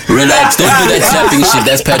back. Relax, don't do that snapping shit.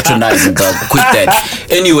 That's patronizing, dog. Quit that.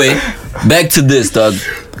 Anyway, back to this, dog.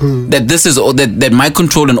 That this is all that my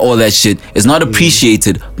control and all that shit is not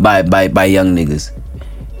appreciated by young niggas.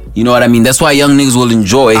 You know what I mean? That's why young niggas will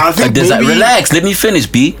enjoy I a think design. maybe- Relax, let me finish,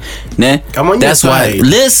 B. Nah, I'm on your that's why. side.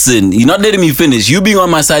 Listen, you're not letting me finish. You being on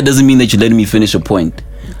my side doesn't mean that you're letting me finish a point.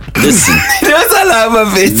 Listen.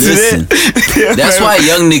 Listen. That's why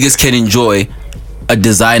young niggas can enjoy a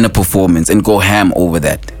designer performance and go ham over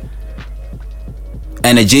that.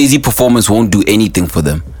 And a Jay-Z performance won't do anything for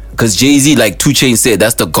them. Because Jay-Z, like 2 Chainz said,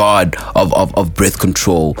 that's the god of breath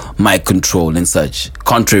control, mic control and such.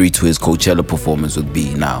 Contrary to his Coachella performance with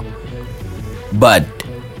B now. But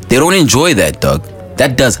they don't enjoy that, dog.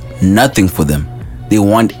 That does nothing for them. They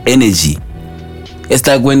want energy. It's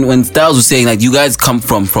like when Styles was saying, like, you guys come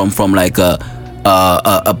from like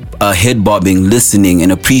a head bobbing, listening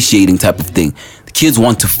and appreciating type of thing. The kids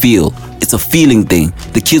want to feel. It's a feeling thing.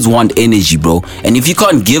 The kids want energy, bro. And if you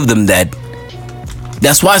can't give them that,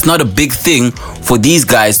 That's why it's not a big thing for these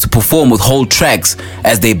guys to perform with whole tracks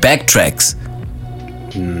as they backtracks.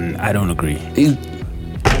 I don't agree.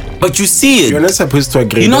 But you see it. You're not supposed to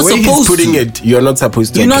agree. You're not the way supposed he's putting it, you're not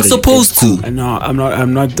supposed to You're agree. not supposed to. No,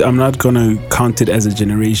 I'm not gonna count it as a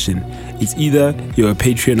generation. It's either you're a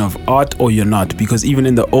patron of art or you're not. Because even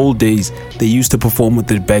in the old days, they used to perform with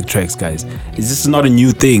the backtracks, guys. This is not a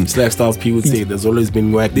new thing. It's like Styles P would say, there's always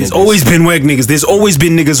been whack There's niggas. always been whack niggas. There's always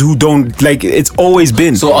been niggas who don't like. It's always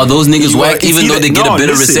been. So are those niggas whack It's even though they get a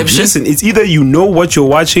better reception? Listen, it's either you know what you're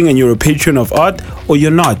watching and you're a patron of art, or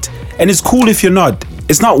you're not. And it's cool if you're not.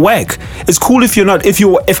 It's not whack. It's cool if you're not. If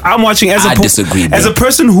I'm watching I disagree, as bro. a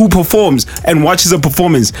person who performs and watches a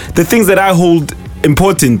performance, the things that I hold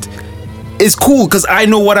important is cool because I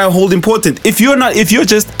know what I hold important. If you're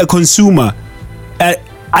just a consumer, an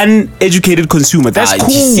uneducated consumer, that's cool.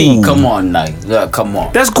 See, come on, now. Come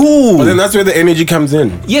on. That's cool. But then that's where the energy comes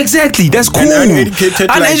in. Yeah, exactly. That's cool.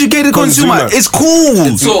 Uneducated consumer. It's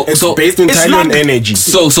cool. So based entirely on energy.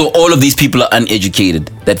 So all of these people are uneducated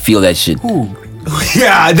that feel that shit.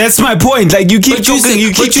 Yeah, that's my point. Like you keep talking,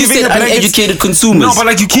 you keep giving uneducated consumers. No, but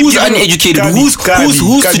like you keep who's uneducated? Who's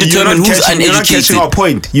to determine who's You're not catching uneducated? our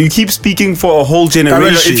point. You keep speaking for a whole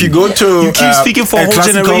generation. If you go to you keep speaking for a whole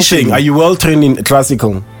generation. thing, are you well trained in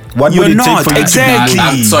classical? What You're would it not, take for you exactly.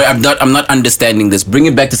 I'm sorry, I'm not understanding this. Bring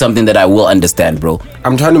it back to something that I will understand, bro.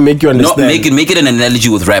 I'm trying to make you Not understand. make it an analogy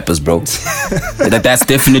with rappers, bro. That's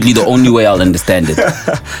definitely the only way I'll understand it.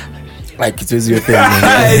 Like it is your thing.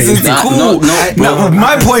 It's Nah, cool. no,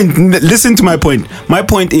 My point. Listen to my point. My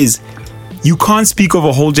point is, you can't speak of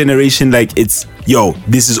a whole generation like it's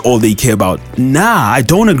this is all they care about. Nah, I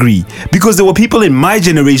don't agree, because there were people in my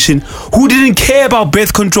generation who didn't care about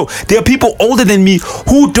birth control. There are people older than me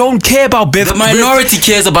who don't care about birth. The minority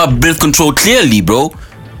cares about birth control clearly, bro.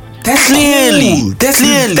 That's Clearly.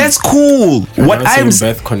 cool. That's cool. What I'm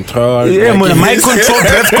birth control. yeah, man, mind control,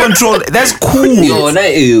 birth control. That's cool. Yo,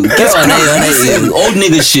 that is old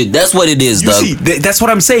nigga shit. That's what it is, You dog. see, that's what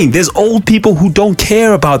I'm saying. There's old people who don't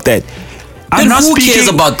care about that. Then who cares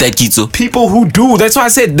about that, Kitso? People who do. That's why I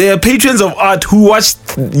said there are patrons of art who watch.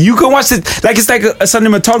 You can watch it like it's like a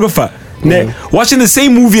cinematographer watching the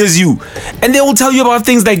same movie as you, and they will tell you about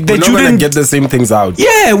things like that We're you not gonna didn't get the same things out.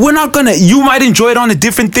 Yeah, we're not gonna. You might enjoy it on a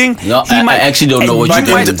different thing. No, I actually don't know what But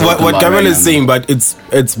you guys are talking what about Gabriel right is now. saying, but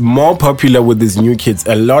it's more popular with these new kids.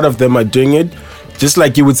 A lot of them are doing it. Just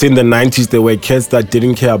like you would say in the 90s, there were kids that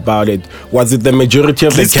didn't care about it. Was it the majority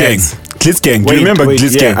of the kids? Glitz Gang. Do you remember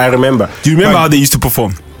Glitz Gang? I remember. Do you remember But how they used to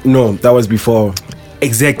perform? No, that was before.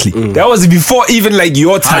 Exactly. That was before even like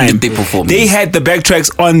your time. How did they perform? They had the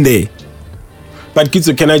backtracks on there. But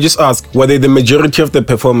Kitsu, can I just ask, were they the majority of the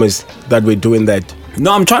performers that were doing that?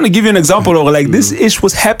 No, I'm trying to give you an example of like this ish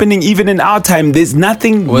was happening even in our time. There's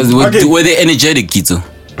nothing. Were they energetic, Kitso?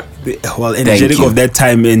 Well, energetic you. of that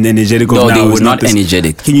time and energetic of No, now. they were is not this.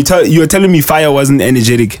 energetic. Can you tell? You're telling me Fire wasn't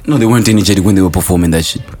energetic? No, they weren't energetic when they were performing that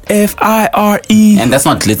shit. FIRE. And that's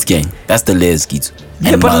not Glitz Gang. That's the Layers, Kitso.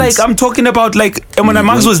 Yeah, but like I'm talking about like when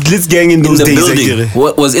Max was Glitz Gang in In those the days. building,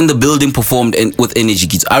 what was in the building performed with energy,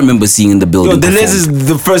 Kitso. I remember seeing in the building. Yo, the Les is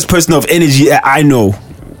the first person of energy I know.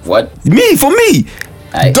 What? For me.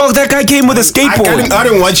 Aye. Dog, that guy came with a skateboard. I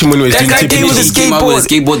didn't watch him when he was That doing guy came with a TPG. Came out with a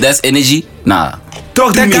skateboard. That's energy. Nah.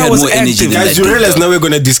 Dog, that Timmy guy had was more energy active. than Guys, that you dude, realize dog. now we're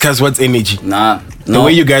going to discuss what's energy. Nah. The No.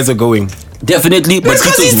 way you guys are going. Definitely, but Because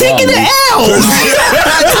Kitso's he's taking wrong, the bro. L.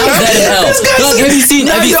 How's that an L? Dog, have you seen?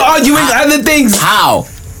 Now Have you, you're arguing other things. How?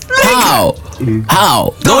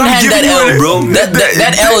 How? Don't I'm hand that giving you L, bro.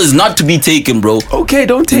 That L is not to be taken, bro. Okay,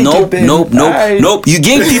 don't take Nope, it. nope. You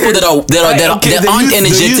gave people that aren't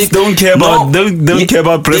energetic. Don't care about don't care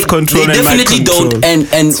about breath control. They and mind definitely control.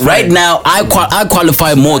 don't. And right now, I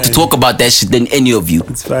qualify more to talk about that shit than any of you,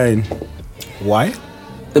 It's fine. Why?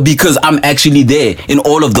 because I'm actually there in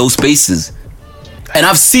all of those spaces. And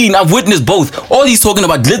I've witnessed both. All he's talking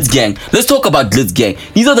about Glitz Gang. Let's talk about Glitz Gang.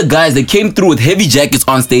 These are the guys that came through with heavy jackets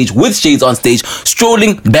on stage, with shades on stage,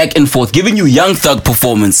 strolling back and forth, giving you Young Thug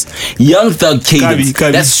performance, Young Thug cadence.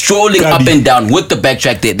 Gabi. That's strolling up and down with the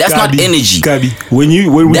backtrack there. That's not energy. Gabi, when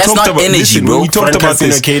we That's talked not about energy, listen, bro. when we talked Frank about Casino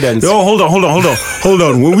this. cadence. No, hold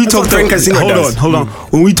on. When we talked Frank about Casino does. hold on.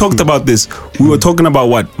 When we talked about this, we were talking about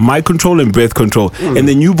what? Mind control and breath control. And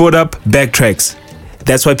then you brought up backtracks.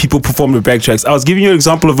 That's why people perform with backtracks. I was giving you an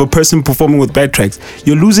example of a person performing with backtracks.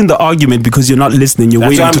 You're losing the argument because you're not listening. You're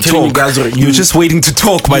waiting to talk. You're just waiting to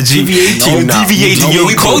talk, my G. Deviating.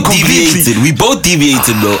 We both deviated. We both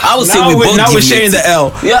deviated, bro. I would say we both deviated. Now we're sharing the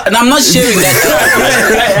L. Yeah, and I'm not sharing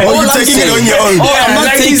that L. You're taking it on your own. I'm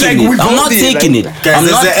not taking it. I'm not taking it. Guys,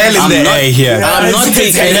 there's an L in the air here. I'm not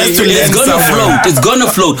taking it. It's gonna float. It's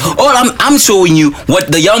gonna float. All I'm showing you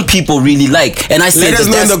what the young people really like, and I said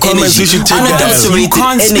that that's energy.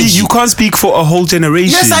 You can't speak for a whole generation.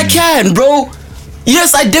 Yes, I can, bro.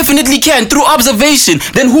 Yes, I definitely can through observation.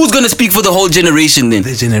 Then who's gonna speak for the whole generation then?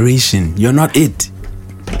 The generation. You're not it.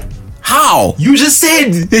 How? You just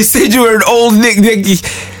said they said you were an old nigga.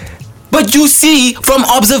 But you see from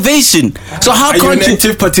observation. So how can't you? Are you an you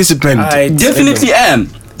active participant? I definitely am.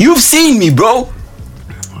 You've seen me, bro.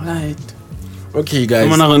 Alright. Okay, guys.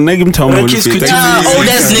 Old ass nigga,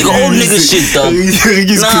 old nigga shit, dog.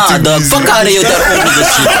 Nah, dog. Fuck out of here with that old nigga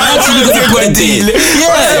shit. I'm actually gonna put it there.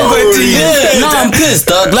 Yeah. Nah, I'm pissed,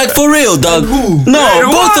 dog. Like for real, dog. No,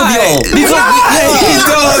 both of y'all.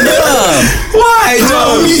 Why,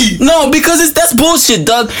 dog? No, because that's bullshit,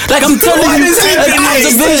 dog. Like I'm telling you, an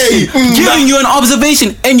observation, giving you an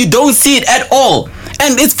observation, and you don't see it at all.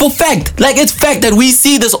 And it's for fact, like it's fact that we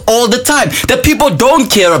see this all the time. That people don't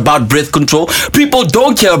care about breath control. People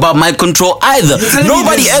don't care about mic control either.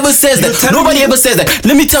 Nobody ever says that. Nobody ever says that.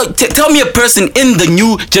 Let me tell me a person in the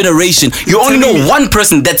new generation. You only know one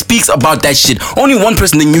person that speaks about that shit. Only one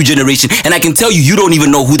person in the new generation. And I can tell you, you don't even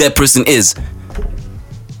know who that person is.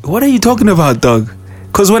 What are you talking about, dog?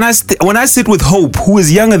 Because when I sit with Hope, who is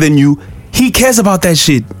younger than you, he cares about that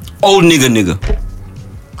shit. Old nigga.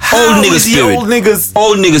 Old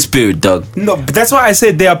nigga spirit, dog. No, but that's why I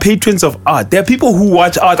said they are patrons of art. There are people who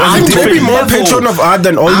watch art on a different level. More patron of art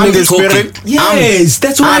than old nigga spirit. Yes,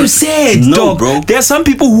 that's what I'm saying, dog. Bro. There are some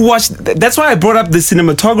people who watch. That's why I brought up the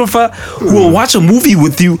cinematographer who will watch a movie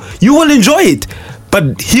with you. You will enjoy it. But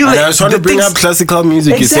I was trying to bring up classical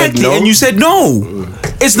music. Exactly, you said no. And you said no.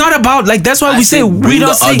 It's not about like. That's why we say we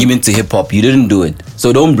don't say argument to hip hop. You didn't do it,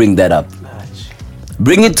 so don't bring that up.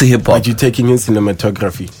 Bring it to hip hop. But you're taking in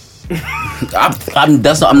cinematography.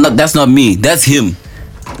 That's not me. That's him.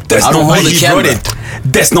 I don't hold the camera.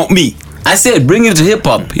 That's not me. I said bring it to hip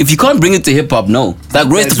hop. If you can't bring it to hip hop, no. Like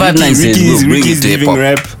Race the 59 says, we'll bring it to hip hop.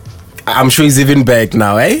 Rap. I'm sure he's even back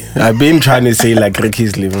now, eh? I've been trying to say like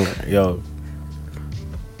Ricky's living. Yo.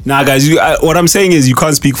 Nah, guys. What I'm saying is you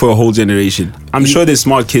can't speak for a whole generation. I'm sure there's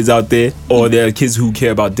smart kids out there, or there are kids who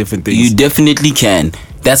care about different things. You definitely can.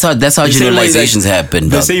 That's how generalizations happen.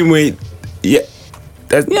 The same way, yeah.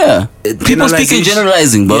 People speak in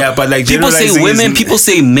generalizing, bro. Yeah, but like people say women, people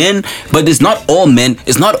say men, but it's not all men,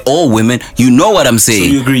 it's not all women. You know what I'm saying? So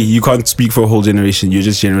you agree? You can't speak for a whole generation. You're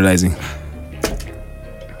just generalizing.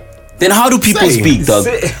 Then how do people speak, dog?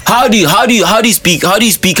 How do you speak? How do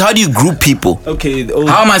you speak? How do you group people? Okay.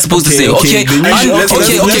 How am I supposed to say? Okay, cool. Let's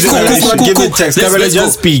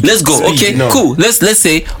go. Okay, cool. Let's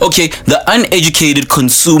say, okay, the uneducated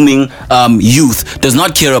consuming youth does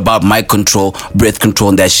not care about mic control, breath control,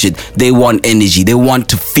 and that shit. They want energy. They want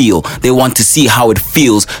to feel. They want to see how it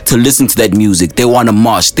feels to listen to that music. They want to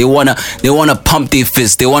march. They wanna pump their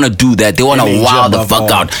fists. They wanna do that. They wanna wow the fuck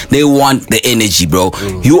out. They want the energy, bro.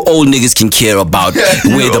 You old niggas can care about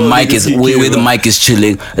where the mic is, where the mic is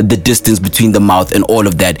chilling, the distance between the mouth, and all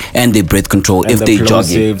of that, and their breath control and if they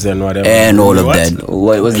jogging and all of that.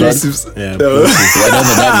 What was that? Yeah,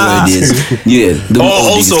 whatever that word is. Yeah. The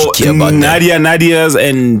old niggas can care about Nadia's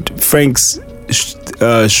and Frank's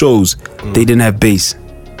shows, they didn't have bass.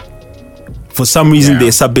 For some reason,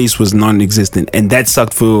 their sub bass was non-existent, and that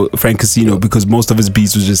sucked for Frank Casino because most of his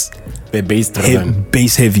beats was just bass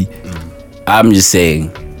heavy. I'm just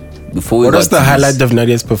saying. What was the highlight of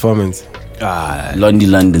Nadia's performance?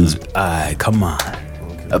 London's come on.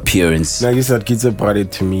 Appearance. Now you said Kitsa brought it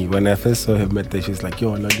to me. When I first saw her met there, she was like,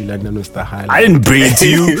 yo, London was the highlight. I didn't bring it to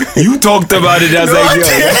you. You talked about it. I was like, yo.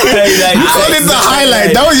 You called it the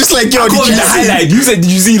highlight. That was just like, yo, did you the highlight? You said, did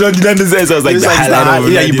you see London's ass? I was like, the highlight.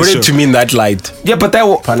 Yeah, you brought it to me in that light. Yeah, but that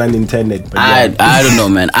was... Pun unintended. I don't know,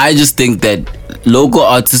 man. I just think that local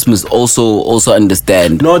artists must also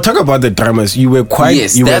understand. No, talk about the drummers. You were quite...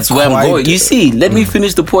 Yes, that's where I'm going. You see, let me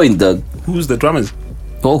finish the point, Doug. Who's the drummers?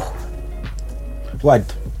 Oh.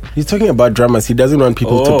 What? He's talking about drummers. He doesn't want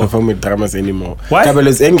people to perform with drummers anymore. Why? Kabelo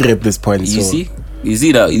is angry at this point. You see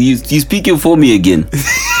that? You speaking for me again.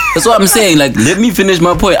 That's what I'm saying. Like, let me finish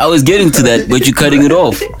my point. I was getting to that, but you're cutting it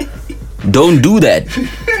off. Don't do that.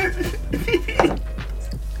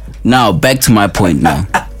 Now, back to my point now.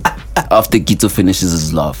 After Gito finishes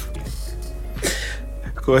his laugh.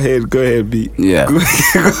 Go ahead, B. Yeah. Go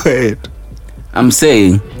ahead. I'm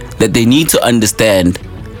saying that they need to understand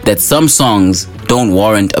that some songs don't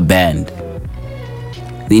warrant a band.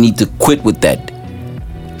 They need to quit with that.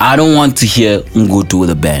 I don't want to hear Ngutu with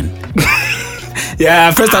a band.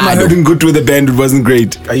 Yeah, first time I heard him go to the band, it wasn't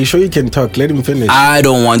great. Are you sure you can talk? Let him finish. I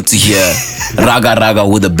don't want to hear Raga Raga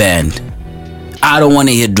with a band. I don't want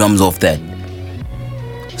to hear drums off that.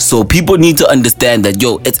 So people need to understand that,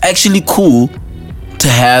 yo, it's actually cool to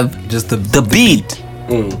have Just the beat.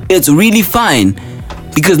 It's really fine,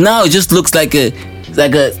 because now it just looks like a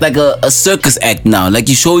circus act now. Like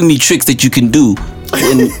you're showing me tricks that you can do,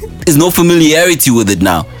 and there's no familiarity with it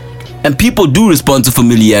now. And people do respond to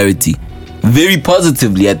familiarity very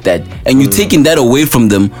positively at that, and you're taking that away from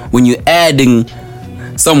them when you're adding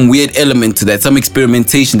some weird element to that, some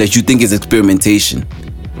experimentation that you think is experimentation.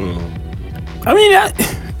 I mean,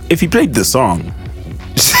 if he played the song,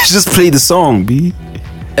 just play the song, B.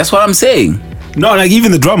 That's what I'm saying. No, like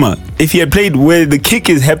even the drummer. If he had played where the kick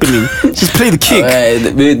is happening, just play the kick.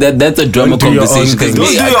 That's a drummer Don't do your own conversation. thing. Don't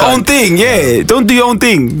do your own thing, yeah. Don't do your own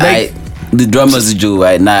thing. Like, The drummers do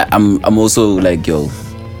right now. I'm also like, yo,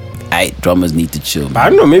 drummers need to chill. I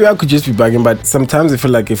don't know, maybe I could just be bugging, but sometimes I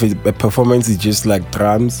feel like if a performance is just like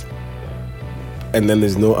drums and then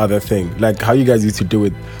there's no other thing, like how you guys used to do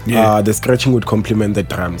it, the scratching would complement the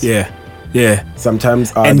drums. yeah.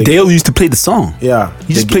 Sometimes And Dale used to play the song. Yeah,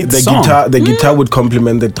 He just played the song. The guitar would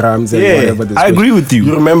complement the drums and Yeah, whatever. I agree with you.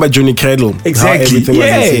 You remember Johnny Cradle? How Exactly. everything was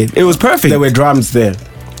Yeah, insane. it was perfect. There were drums there.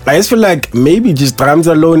 I just feel like maybe just drums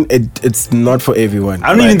alone, it's not for everyone.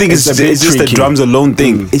 I don't even think it's a bit just a tricky. drums alone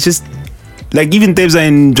thing. It's just like even Debza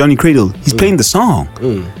and Johnny Cradle, he's playing the song.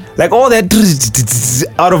 Like all that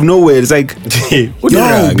out of nowhere. It's like,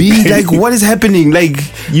 yo, B, like what is happening? Like,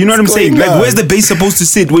 you know what I'm saying? going Like, on? where's the bass supposed to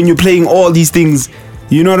sit when you're playing all these things?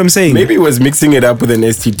 You know what I'm saying? Maybe he was mixing it up with an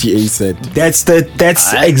STTA set. That's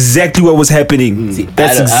exactly what was happening.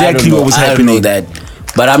 That's exactly what was happening. I don't know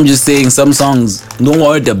that, but I'm just saying some songs don't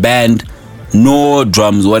warrant a band, no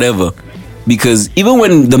drums, whatever. Because even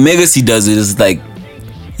when the Megacy does it, it's like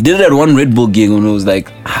he did it at one Red Bull gig when it was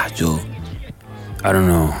like, Joe. I don't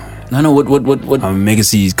know. No, what?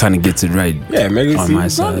 Megacy kind of gets it right. Yeah, Megacy. On my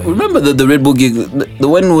side. Remember the Red Bull gig, the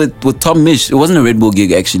one with Tom Misch? It wasn't a Red Bull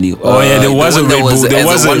gig actually. Oh yeah, there was a one Red that Bull. There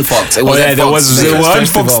was a One Fox. It oh was yeah, at there Fox. was one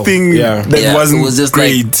Festival. Fox thing Yeah. that wasn't it was just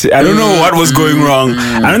great. like, I don't know what was going wrong.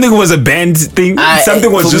 I don't think it was a band thing.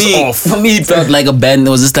 Something was for just me, off. For me, it felt like a band. It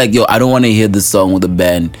was just like, yo, I don't want to hear this song with a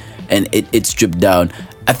band, and it's stripped down.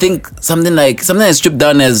 I think something that's stripped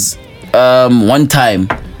down as One Time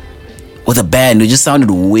with a band. It just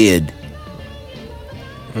sounded weird.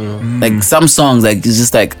 Like some songs, like it's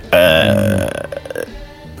just like.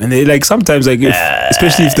 And they like sometimes like if,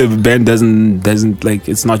 especially if the band doesn't like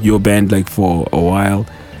it's not your band like for a while,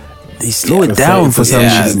 they slow it down for some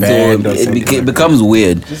reason. band or it something. becomes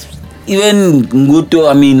weird. Even Nguto,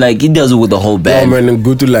 I mean, like he does it with the whole Yeah, band. man,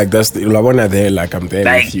 go to like that's the Lawana there, like I'm there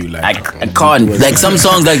Like, with you. Like I can't. Like some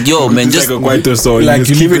songs, like yo, man, It's just like a Kwaito song. like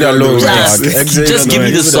you leave it alone. just, dog. just give me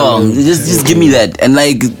the Leave it song. alone. Just give me that. And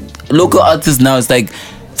like local artists now, it's like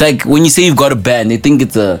when you say you've got a band, they think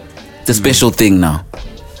it's a special thing now.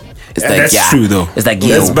 It's like, that's true though. It's like,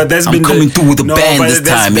 yo, I'm coming through with a band this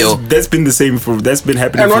time, yo. That's been the same that's been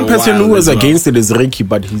happening. And for one a person while who was as well. against it is Ricky,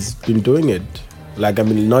 but he's been doing it. Like I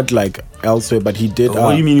mean, not like elsewhere, but he did.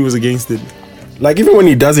 What do you mean he was against it? Like even when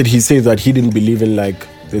he does it, he says that he didn't believe in like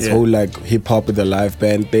this Yeah. whole like hip hop with the live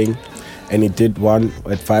band thing, and he did one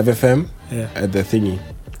at 5FM at the thingy,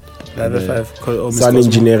 Sun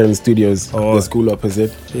Engineering Studios, the school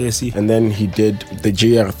opposite, and then he did the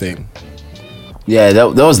JR thing. Yeah,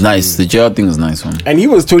 that was nice. The jail thing was nice one. And he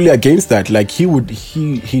was totally against that. Like he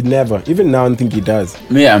never, even now I think he does.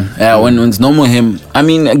 Yeah. When it's normal him. I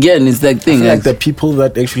mean, again, it's that I thing. feel like Like, the people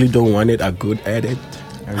that actually don't want it are good at it.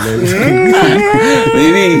 And then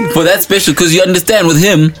maybe for that special, because you understand with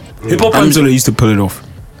him, Hip Hop Panzola used to pull it off.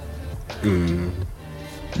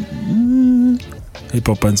 Hip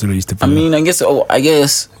Hop Panzola used to pull I it mean, I guess.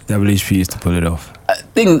 Double HP used to pull it off. I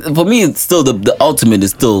think for me, it's still the ultimate is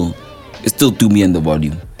still to me and the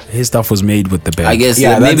volume. His stuff was made with the band. I guess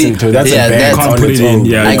Yeah, that's maybe into- that's a band that's- on Can't put its it in. own.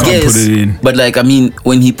 Yeah, I you can't guess, put it in. but like I mean,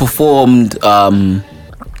 when he performed,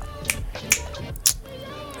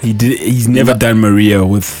 He's never done Maria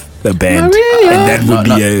with the band, Maria. and that would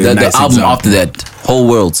be a the nice album example. after that, Whole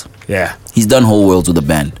Worlds. Yeah, He's done Whole Worlds with the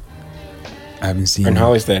band. I haven't seen. and it.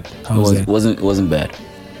 how is that? How was that? It wasn't bad.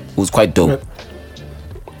 It was quite dope.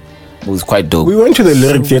 It was quite dope. We went to the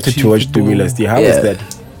Lyric Theatre to watch Dumi last year. How was Yeah.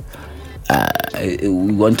 that? We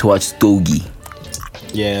want to watch Stogie.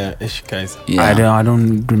 Yeah, ish, guys. Yeah. I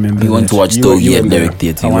don't remember. We went to watch You Stogie went at there. Lyric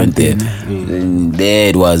Theatre. I We went went there. there. And there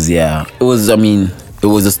it was, yeah. It was, I mean, it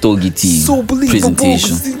was a Stogie team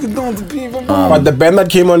presentation. But the band that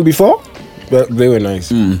came on before, they were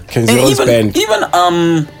nice. And Kenziro's band. even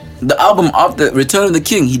the album after Return of the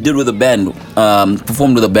King, he did with a band,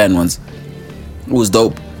 performed with a band once. It was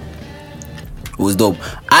dope.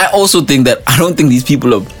 I also think that I don't think these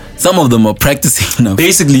people are. Some of them are practicing enough.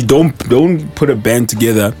 Basically, don't put a band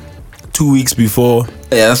together 2 weeks before.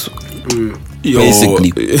 Yes. Yo,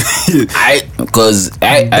 Basically. But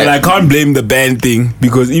I can't blame the band thing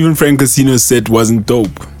because even Frank Casino's set wasn't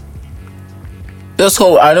dope. This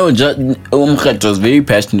whole, I know Umkhet was very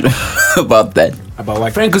passionate about that. About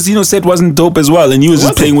what? Frank Casino's set wasn't dope as well, and he was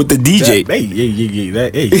just playing with the DJ.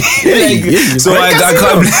 So I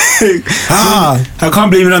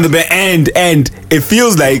can't blame it on the band. And it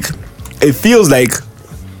feels like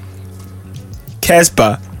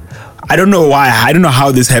Casper. I don't know why. I don't know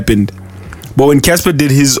how this happened, but when Casper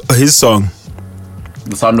did his song,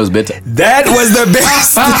 The sound was better. that was the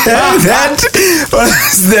best. That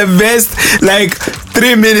was the best. Like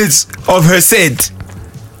 3 minutes of her set.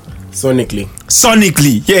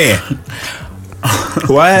 Sonically, yeah.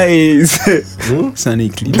 Why is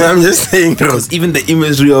sonically? I'm just saying. Because even the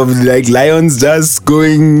imagery of like lions just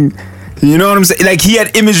going, you know what I'm saying? Like he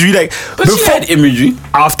had imagery like But she had imagery.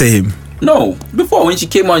 after him. No, before when she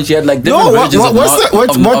came on, she had like different No, versions of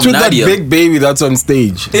what's with that Nadia. big baby that's on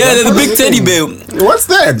stage? Yeah, the big teddy bear. What's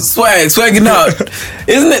that? Swagging out.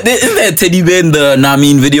 Isn't there a teddy bear in the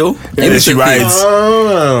Namin video? Yeah, she rides.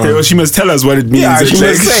 Oh. Well, she must tell us what it means. Yeah, she Like,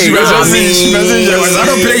 must say. She must There's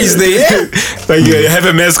other place there. like have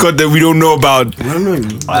a mascot that we don't know about.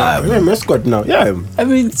 We're a mascot now. Yeah. I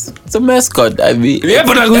mean, it's a mascot. I mean, Yeah,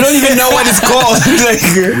 but like, we don't even know what it's called.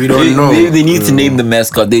 Like, We don't know. They need to name the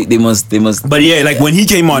mascot. They must. but yeah, like when he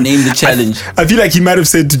came on, Name the challenge. I feel like he might have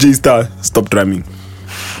said to J Star, "Stop drumming."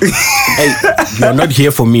 Hey, you're not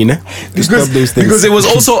here for me, ne? You stop those things. Because it was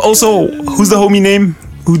also who's the homie name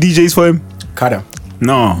who DJs for him? Kada.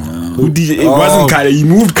 No, who DJ? It wasn't Kada. He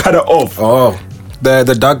moved Kada off. Oh, the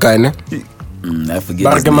dark guy, ne? I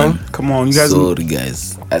forget his Bargaman. name. Come on, you guys. Sorry,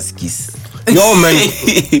 guys. Askis. Yo, man.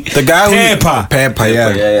 The guy who... Pepper, yeah.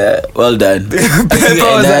 Yeah. Well done. Pepper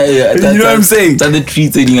was like, you know what I'm saying? That's the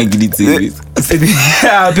treat saying I get it to you.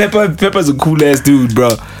 Yeah, Pepper's a cool ass dude, bro.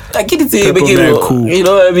 I get it to you, Pepper man, cool. you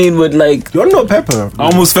know what I mean? But like, You don't know Pepper. I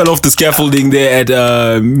almost fell off the scaffolding there at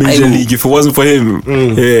Major Aibu. League if it wasn't for him.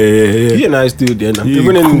 Yeah. He's a nice dude, yeah. He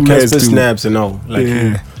Even a in cool ass Casper dude. snaps and all. Like,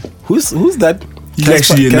 Yeah. who's that? He's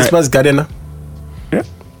actually a Casper's Gardena. Yeah.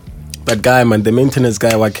 That guy, man, the maintenance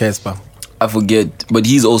guy, what Casper. I forget, but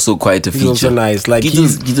he's also quite a He's feature. also nice. Like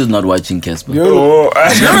Gito's not watching Casper. You know,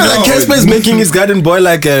 like Casper is making his garden boy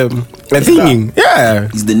like a thing. Yeah.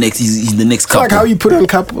 He's the next. He's the next It's couple. like how you put on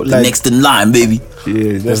couple. the Like next in line, baby.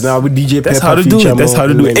 Yeah, there's now with DJ Pepper. that's how to do feature it. That's more how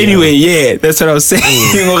to do it. women, Anyway, yeah, that's what I was saying.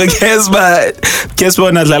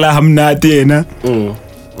 Casper nadlala hamnati, na.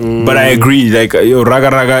 But I agree. Like, yo,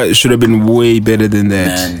 Raga should have been way better than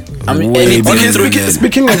that. Man. I mean, Way and it better even than throws- that.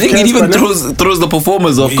 Speaking I of think it Casper, even ne? throws the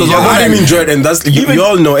performers off because Yeah, I didn't enjoy it, and that's you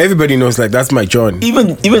all know. Everybody knows. Like that's my John.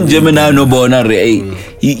 even Gemini no Bonare,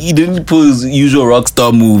 he didn't pull his usual rock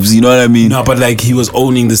star moves. You know what I mean? No, but like he was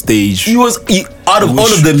owning the stage. He out of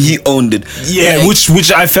all of them, he owned it. Yeah, Like,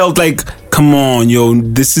 which I felt like, come on, yo,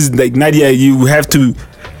 this is like Nadia. You have to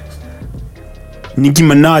Nicki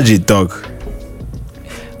Minaj it, dog.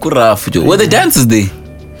 Were the dancers there?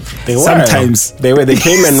 They were. Sometimes. They were. They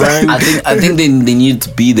came and ran. I think they need to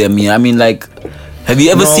be there. I mean, like, have you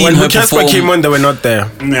ever seen when her Casper perform? came on, they were not there.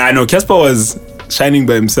 Yeah, I know Casper was shining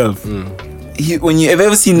by himself. When you have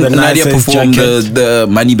ever seen The Nadia nicest perform jacket. the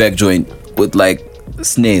money bag joint with like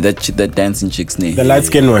Snare, that dancing chick Snare, The light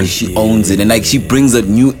skinned one. she owns it, and like she brings a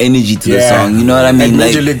new energy to the song. You know what I At mean? Like,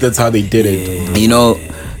 Major League, that's how they did it. you know,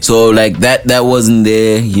 so like that wasn't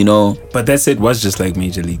there. You know, But that set was just like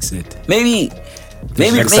Major League set. maybe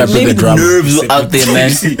Except with the the drama. nerves were out there,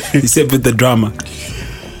 man. Except with the drama.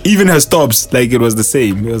 Even her stops, like it was the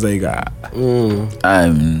same. It was like,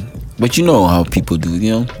 But you know how people do.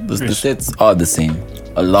 You know, the sets are the same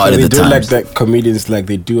a lot So of they the do time. like that comedians, like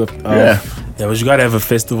they do. yeah, but you gotta have a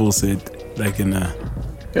festival set, like in a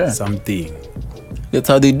something. That's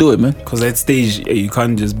how they do it, man. Because that stage, you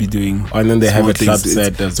can't just be doing. And then they have small a club things.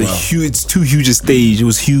 set as It's well. it's too huge a stage. It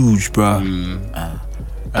was huge, bro.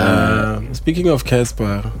 Speaking of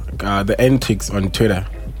Casper, the antics on Twitter.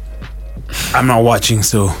 I'm not watching,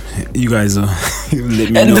 so you guys are. Let me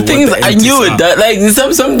And know the thing what is, I antics knew are. it. That like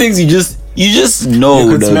some things You just know.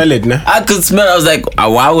 You could smell it, nah? I could smell it. I was like,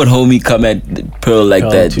 why would homie come at Pearl like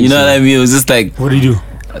that? You know what I mean? It was just like, what do you do?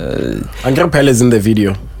 Uncle Pearl is in the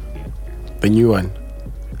video. The new one.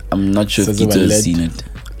 I'm not sure if Tito has seen it.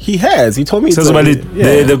 He has. He told me. Says about it.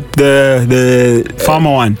 Yeah. The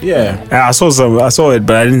farmer one. Yeah. I saw it,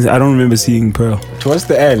 but I don't remember seeing Pearl. Towards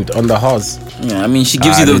the end on the horse. Yeah, I mean, she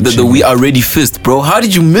gives you the we are ready fist, bro. How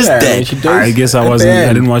did you miss that? I guess I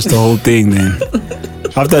didn't watch the whole thing then.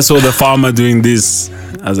 After I saw the farmer doing this,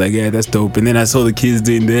 I was like, yeah, that's dope. And then I saw the kids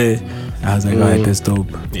doing that. I was like, alright, that's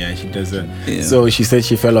dope. Yeah, she does that. Yeah. So she said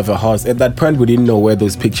she fell off a horse. At that point, we didn't know where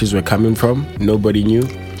those pictures were coming from. Nobody knew.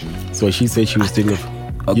 So she said she was thinking of.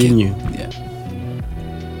 You knew. Yeah.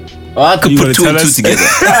 Oh, I could put two and two together.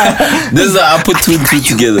 This is how I put two and two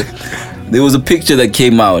together. There was a picture that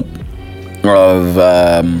came out of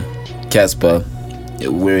Casper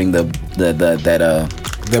wearing the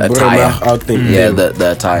attire outfit. Yeah,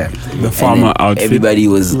 the attire. The farmer outfit. Everybody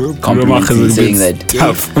was complimenting, saying that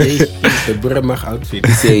the Burmach outfit.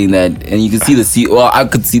 Saying that, and you can see I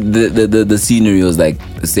could see the scenery was like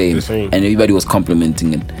the same, and everybody was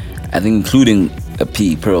complimenting it. I think including a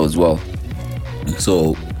P Pearl as well.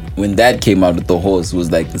 So when that came out with the horse, it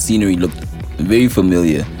was like the scenery looked very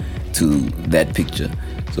familiar to that picture.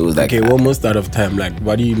 So it was like, okay, we're almost out of time. Like,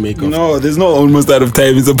 what do you make of? No, there's no almost out of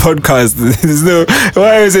time. It's a podcast. There's no.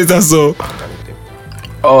 Why is it so?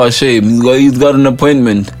 Oh, shame. He's got an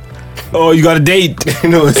appointment. Oh, you got a date?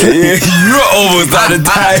 No, you're almost out of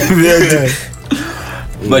time.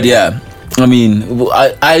 But yeah, I mean,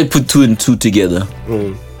 I put two and two together.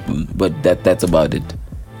 But that's about it.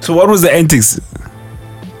 So what was the antics?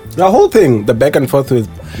 The whole thing, the back and forth with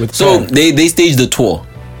so they staged the tour.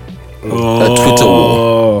 A Twitter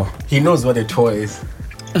war. He knows what a tour is.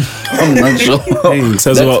 I'm not sure. Hey,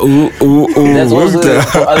 says that's also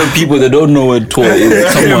for other people that don't know what a tour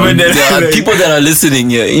is. Come on, there are people that are listening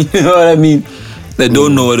here. You know what I mean? That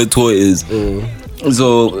don't know what a tour is.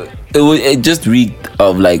 So it just reeked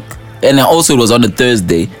of like, and also it was on a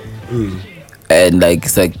Thursday, and like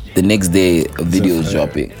it's like the next day a video was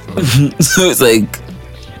dropping. So it's like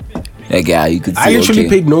yeah, you could see. I actually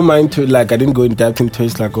paid no mind to it. Like, I didn't go in depth into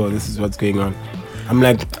it. Like, oh, this is what's going on. I'm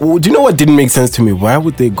like, oh, do you know what didn't make sense to me? Why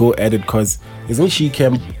would they go at it? Because isn't she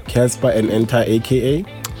Casper and Enter AKA?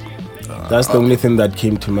 That's the only thing that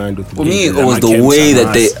came to mind with for me. It was the way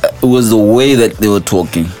that they were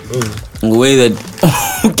talking. The way that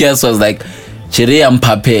Casper was like, Chere and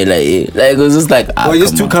Pape, like it was just like, oh,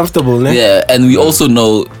 just too comfortable, ne? Yeah, and we also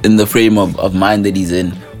know in the frame of mind that he's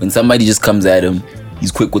in, when somebody just comes at him,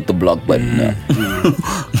 he's quick with the block button.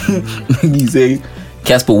 He say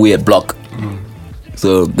Casper weird block.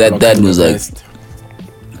 So that was like,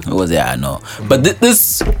 it was, yeah, I know. But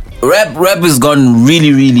this rap has gone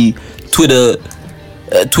really, really Twitter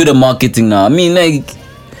marketing now. I mean, like,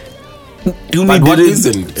 what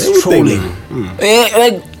isn't? It's trolling.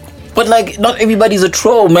 But like, not everybody's a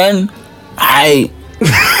troll, man. But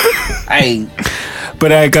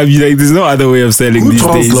I can't be like, there's no other way of selling who these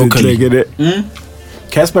trolls days. Locally?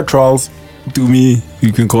 Casper trolls. To me,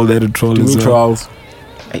 you can call that a troll as well. Trolls.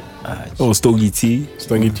 Stogie T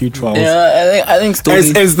trolls. Yeah, I think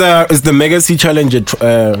Stogie. Is the Mega C challenge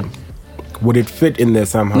would it fit in there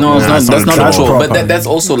somehow? No, it's not. That's not a troll. But that's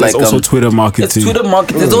also like also Twitter marketing. It's Twitter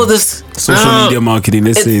marketing. There's all this social media marketing.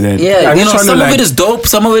 Let's say that. Yeah, you know, some of it is dope.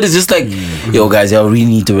 Some of it is just like, yo, guys, y'all really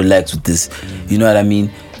need to relax with this. You know what I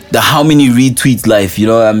mean? The how many retweets life. You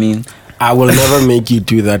know what I mean? I will never make you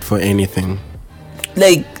do that for anything.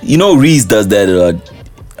 Like, you know, Reese does that a lot.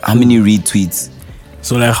 How many retweets?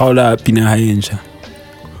 So like, how la Pina Hayencha?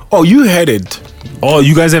 Oh, you heard it. Oh,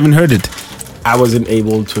 you guys haven't heard it? I wasn't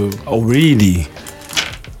able to. Oh, really?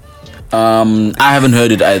 I haven't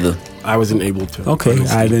heard it either. I wasn't able to. Okay,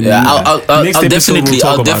 yeah,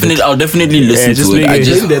 I'll definitely listen to it. I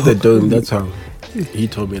just played the dome. That's how he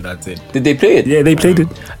told me. That's it. Did they play it? Yeah, they played it.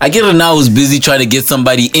 I get it now. I was busy trying to get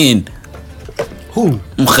somebody in. Who?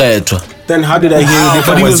 Mkhetwa. Then how did I hear it?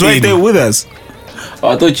 But he was right there with us. Oh,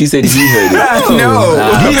 I thought you said he heard it. No,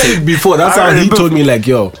 he heard it before. That's how he told me, like,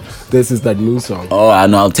 yo, this is that new song. Oh, I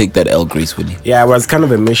know. I'll take that L gracefully. Yeah, it was kind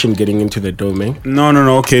of a mission getting into the domain. No.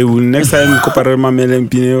 Okay, well, next time we'll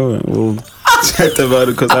chat about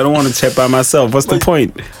it because I don't want to chat by myself. What's the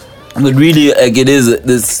point? But really, like, it is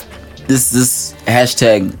this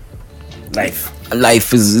hashtag life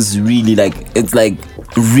is really like, it's like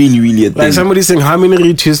really a thing. Like somebody saying, how many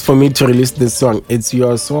retweets for me to release this song? It's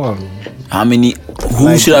your song. How many? Who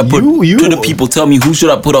like should I put? You. To the people, tell me who should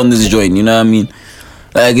I put on this joint? You know what I mean?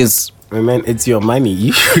 Like, it's, man, it's your money.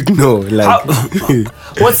 You should know. Like,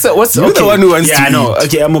 what's you're okay. the one who wants to I know. eat.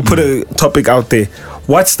 Okay, I'm gonna put a topic out there.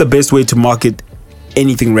 what's the best way to market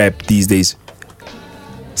anything rap these days?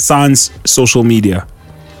 Sans social media.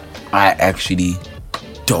 I actually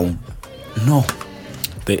don't know.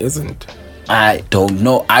 There isn't. I don't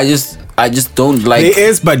know. I just don't like. There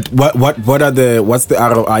is, but what's the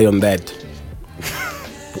ROI on that?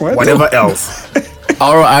 Whatever else.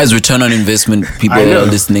 ROI's return on investment. People are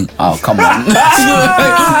listening. Oh, come on.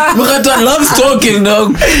 Mukata loves talking,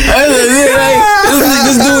 dog.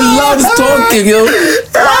 This dude loves talking, yo.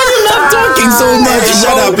 Why do you love talking so much?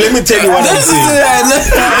 Shut up. Let me tell you what I'm saying.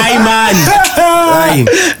 Hi, man.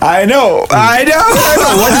 I know.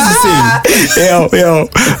 What is he saying? Yo.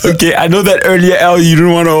 Okay, I know that earlier, L, you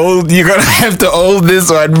didn't want to hold. You're gonna have to hold this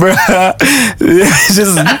one, bro.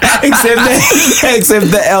 Just accept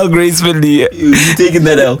the L gracefully. You taking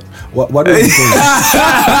that L? What are you saying?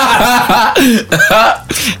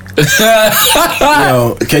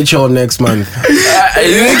 Yo, catch y'all next month. You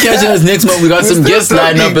can catch us next month. We got some guests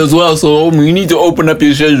lined up as well, so you need to open up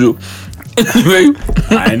your schedule. Anyway,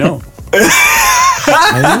 I know.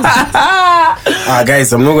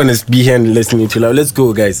 Guys, I'm not gonna be here and listening to you. Let's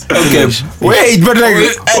go, guys. okay. Wait, but like,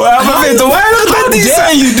 why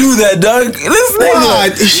dare you do that, dog?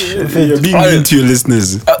 Listen, you're being mean to your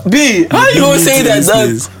listeners. B, how you gonna say that,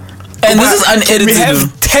 dog? And this is unedited. We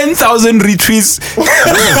have 10,000 retweets.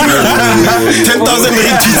 10,000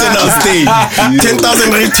 retweets and I'll stay.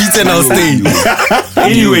 10,000 retweets and I'll stay.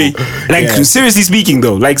 Anyway, like seriously speaking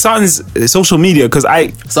though, like Sans social media, because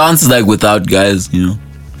Sans is like without guys, you know.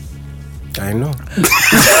 I know.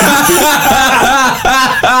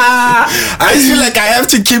 I feel like I have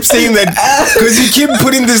to keep saying that because you keep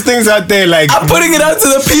putting these things out there. Like I'm putting it out to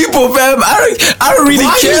the people, fam. I don't really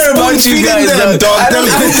care about you guys, dog.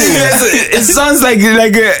 It sounds like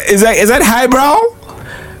is that highbrow?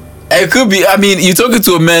 It could be. I mean, you're talking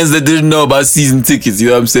to a man that didn't know about season tickets. You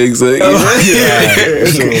know what I'm saying? So you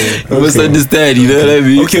must understand. You know what I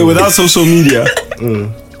mean? Okay, without social media,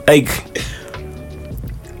 like.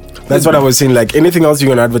 That's what I was saying. Like anything else you're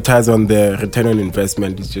gonna advertise on, the return on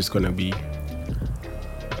investment is just gonna be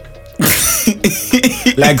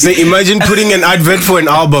like, say, imagine putting an advert for an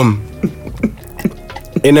album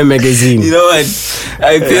in a magazine. You know what?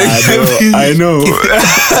 I know.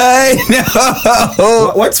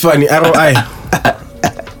 What's funny? ROI.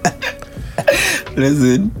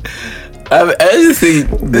 Listen, I just think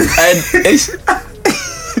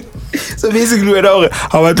so basically, we're not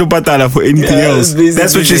how to patala for anything else.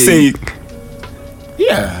 That's what you're saying.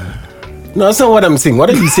 Yeah. No, that's not what I'm saying. What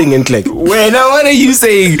are you saying, Intellect? Wait, now what are you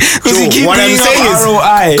saying? Because you keep what I'm saying is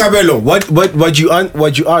ROI. Cabello, what you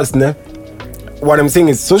asked, ne? What I'm saying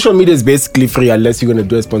is social media is basically free unless you're gonna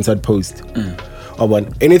do a sponsored post. Or what?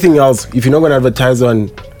 Anything else, if you're not gonna advertise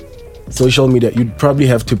on social media, you'd probably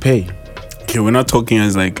have to pay. Okay, we're not talking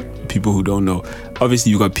as like people who don't know.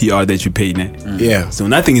 Obviously, you got PR that you pay, ne? Yeah. So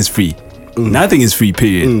nothing is free. Nothing is free,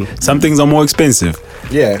 period. Some things are more expensive.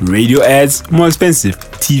 Yeah. Radio ads, more expensive.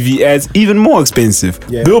 TV ads, even more expensive.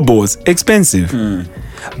 Yeah. Billboards, expensive.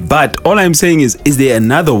 But all I'm saying is there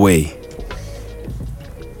another way?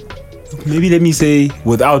 Maybe let me say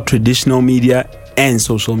without traditional media and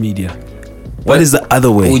social media. What is the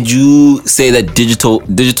other way? Would you say that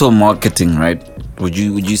digital marketing, right? Would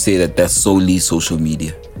you say that that's solely social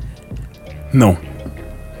media? No.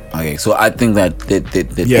 Okay, so I think that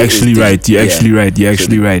You're actually right. You're actually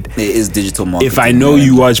right. There is digital marketing. If I know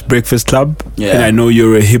you watch Breakfast Club and I know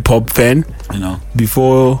you're a hip hop fan, you know,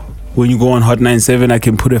 before when you go on Hot 97, I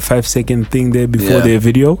can put a 5-second thing there before their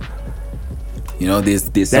video. You know, there's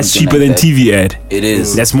that's cheaper than TV ad. It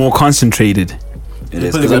is. That's more concentrated. It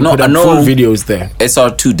is. I know full videos there.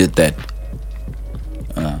 SR2 did that.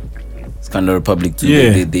 Scandal Republic too.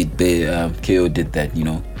 Yeah. They KO did that. You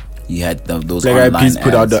know. You had those like online IPs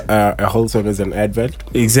put ads. out a whole song as an advert.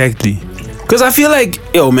 Exactly. Because I feel like,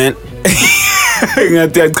 yo, man.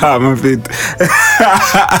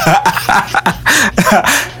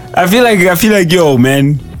 I feel like, yo,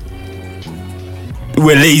 man.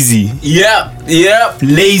 We're lazy. Yeah.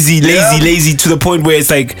 Lazy to the point where it's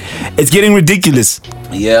like, it's getting ridiculous.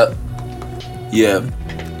 Yeah.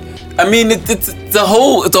 I mean, it's a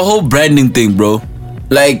whole branding thing, bro.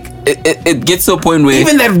 Like it gets to a point where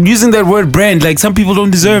even that using that word brand, like some people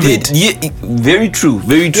don't deserve it. Yeah, very true.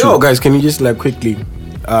 Yo, guys, can you just like quickly?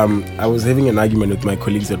 I was having an argument with my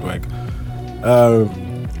colleagues at work.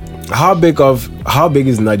 How big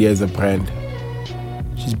is Nadia as a brand?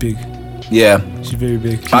 She's big. Yeah, she's very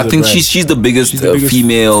big. I think she's the biggest,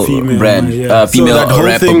 female brand, female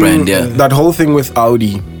rapper brand. Yeah, that whole thing with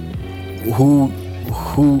Audi, who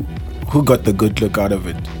got the good look out of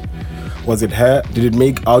it? Was it her? Did it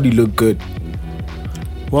make Audi look good?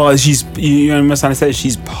 Well, you must understand,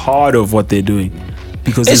 she's part of what they're doing.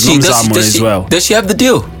 Because there's Nomzamo as well. Does she have the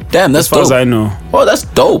deal? Damn, that's as far dope. as I know. Oh, that's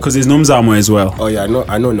dope. Because there's Nomzamo as well. Oh yeah, I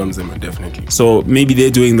know Nomzamo, definitely. So maybe they're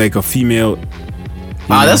doing like a female.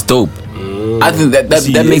 That's dope. I think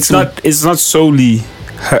that makes it's not solely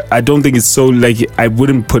her. I don't think it's solely like, I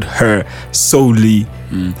wouldn't put her solely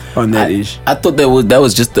on that ish. I thought that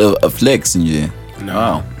was just a flex in you. No.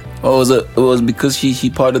 Wow. Oh, it was because she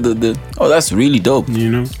part of the. Oh, that's really dope. You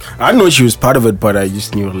know, I know she was part of it, but I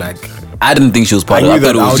just knew like. I didn't think she was part I of it. knew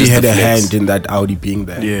I thought that it was Audi just had a a flex. hand in that Audi being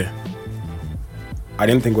there. yeah. I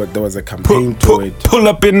didn't think there was a campaign to it. Pull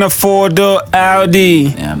up in the 4-door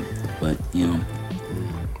Audi. Yeah, but you know,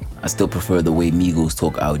 I still prefer the way Migos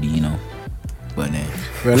talk Audi. You know, but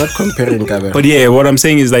We're not comparing, Kabe. But yeah, what I'm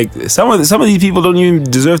saying is like some of these people don't even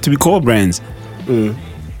deserve to be called brands.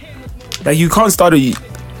 Like you can't start a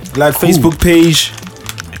like Facebook page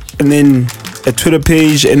and then a Twitter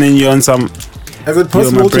page and then you're on some. Is it my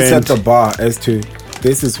possible to brand. set the bar as to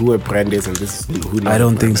this is who a brand is and this is who not I a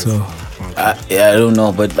don't brand think is? so. I don't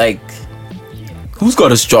know. But like, who's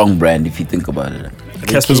got a strong brand if you think about it?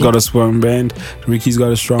 Casper's got a strong brand. Ricky's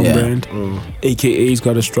got a strong Yeah. brand. AKA's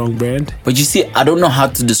got a strong brand. But you see, I don't know how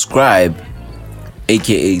to describe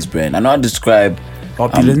AKA's brand. I know how to describe.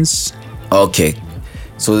 Opulence. Okay,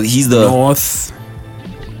 so he's the. North.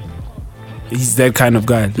 He's that kind of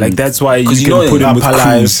guy. Like that's why you 'Cause can you know put him with Upper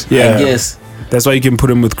Cruise. Life, Yeah, I guess. that's why you can put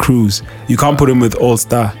him with Cruise. You can't put him with All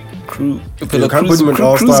Star. You You can't put him in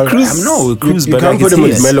All-Star. No, with Cruise, You but can't like put him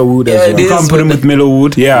it's with his. Mellowwood Yeah, as it well. You is. can't put him with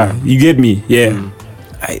Mellowwood. Yeah, you get me. Yeah.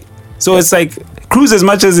 So it's like Cruise as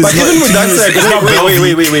much as it's But not. even with that said, it's not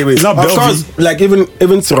Belvie. wait. It's not Of Belvie. course, like even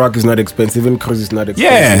Ciroc is not expensive. Even Cruise is not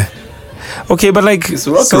expensive. Yeah. Okay, but like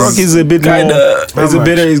Ciroc is a bit kinda- more. It's a How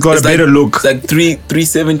better. He's got It's a better look. It's like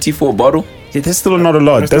 370 for a bottle, Yeah, that's still not a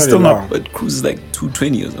lot. That's not still a not. lot. but Cruise is like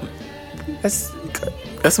 220 or something.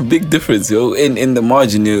 That's a big difference, yo. In the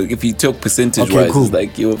margin, yo, if you talk percentage Okay, wise, cool. it's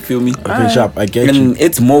like, you feel me? Okay, sharp. I get you. And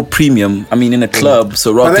it's more premium. I mean, in a club,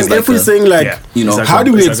 so But Rock then is like if we're a saying like, Yeah. you know, It's like how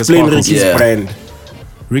do we it's like a explain sparkle. Ricky's Yeah. brand?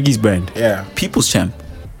 Ricky's brand. Yeah, people's champ.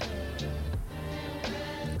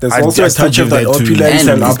 there's I also a just still touch of give that that to- opulence And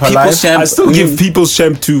and it's upper people's life. champ. I still give People's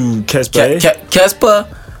Champ to Casper.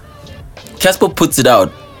 Casper puts it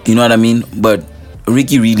out. You know what I mean? But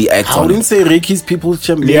Ricky really acts I on wouldn't it. say Ricky's people's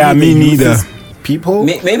champ. Yeah, Maybe me the youth neither. is People,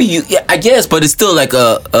 Maybe you, yeah, I guess, but it's still like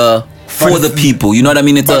a for the people. You know what I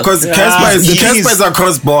mean? It's because Casper is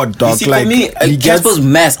across board, You dog. see, Like for me, he gets- Casper's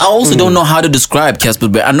mass. I also don't know how to describe Casper's,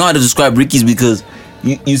 but I know how to describe Ricky's because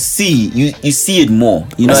you see it more.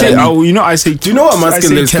 You know I say, what I mean? I say. Do you know what I'm I asking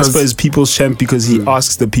say this? 'Cause- Casper is people's champ because he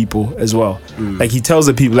asks the people as well. Like he tells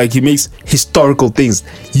the people, like he makes historical things.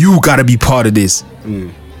 You gotta be part of this.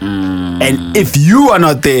 And if you are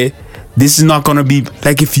not there, this is not gonna be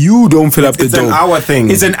like if you don't fill up the it's dough. an hour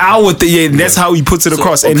thing. It's an hour thing. Yeah, and that's how he puts it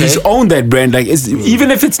across. And okay. he's owned that brand. Like it's,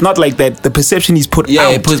 even if it's not like that, the perception he's put Yeah,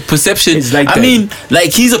 out. perception. It's like I that. mean,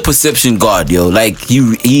 like he's a perception god, yo. Like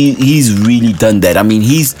he's really done that. I mean,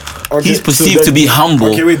 he's Okay, perceived so to be then- humble.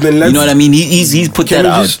 okay, wait, then you let's- know what I mean? He's put Can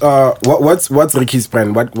that we out. just what's Ricky's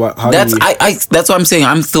brand? What how That's do we, that's what I'm saying.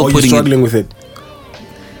 I'm still are you putting it. struggling with it?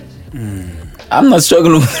 I'm not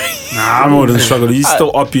struggling with Nah, I'm more than struggling. He's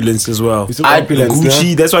still opulence as well. It's I- opulence, Gucci.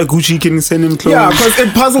 yeah? That's why Gucci can send him clothes. Yeah, because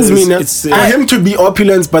it puzzles me. Now. It's- For him to be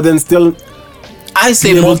opulent, but then still I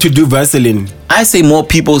say be more able to do Vaseline. I say more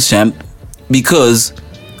people's champ because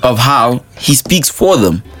of how he speaks for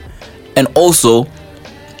them and also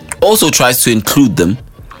tries to include them,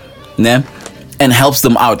 yeah, and helps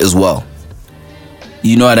them out as well.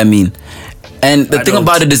 You know what I mean? And the thing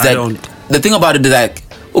about it is that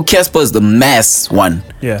Casper is the mass one.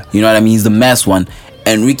 Yeah. You know what I mean? He's the mass one.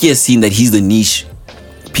 And Ricky has seen that he's the niche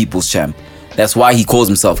people's champ. That's why he calls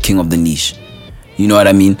himself king of the niche. You know what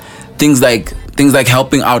I mean? Things like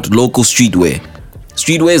helping out local streetwear.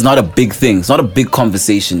 Streetwear is not a big thing. It's not a big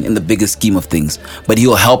conversation in the bigger scheme of things. But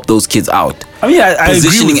he'll help those kids out. I mean, I agree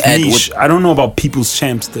Positioning with at niche. I don't know about people's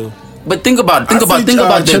champ still. But think about I think, the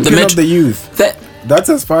champion metro. of the youth. That That's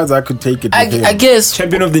as far as I could take it. with him. I guess,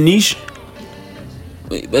 Champion of the niche.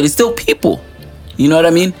 but it's still people. You know what I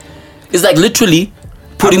mean? It's like literally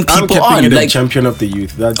putting I'm people keeping on. it a Like champion of the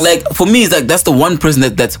youth. That's like for me, it's like that's the one person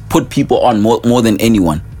that's put people on more than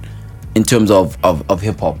anyone in terms of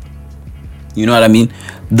hip hop. You know what I mean?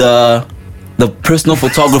 The personal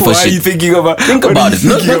photographer Why are you shit. thinking about? Think about it.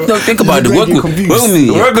 No, think about it. Work with me.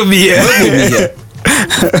 Yeah. Work with me. Yeah. Work with me here.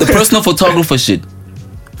 The personal photographer shit.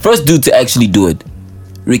 First dude to actually do it,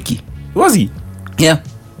 Ricky. Was he? Yeah.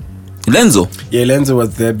 Lenzo. yeah. Lenzo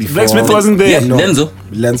was there before. Blacksmith wasn't there. Yeah, No, Lenzo.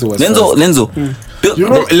 Lenzo was Lenzo. first. Lenzo. You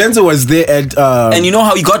remember Lenzo was there at and you know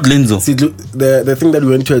how he got Lenzo? see, the thing that we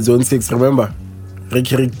went to at Zone 6, remember? Rick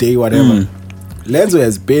Day, whatever. Lenzo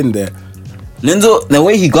has been there. Lenzo, the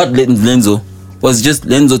way he got Lenzo was just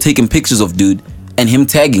Lenzo taking pictures of dude and him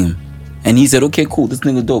tagging him. And he said, okay, cool, this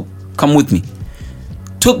nigga dope. Come with me.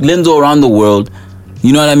 Took Lenzo around the world.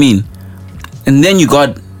 You know what I mean? And then you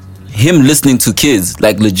got him listening to kids,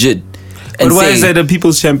 like legit. But why is that a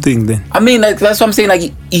people's champ thing then? I mean, like, that's what I'm saying.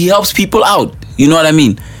 Like, he helps people out. You know what I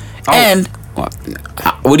mean? Oh. And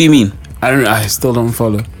what do you mean? I don't know. I still don't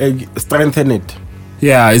follow. Strengthen it.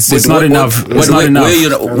 Yeah, it's not enough. It's not enough.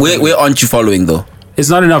 Where aren't you following though? It's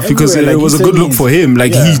not enough because Everywhere, it like was a he good said look for him.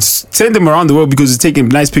 Like he sent them around the world because he's taking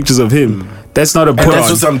nice pictures of him. That's not a put And that's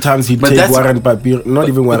on. what sometimes he'd But take that's- Warren Papir, not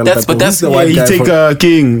even Warren that's- Papir. but that's- Who's the Yeah, white he guy take from-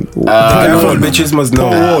 King. All bitches must know.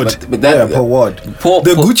 Paul Ward. But that, Paul Ward. Paul-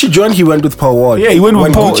 The Paul- Gucci John, he went with Paul Ward. Yeah, he went with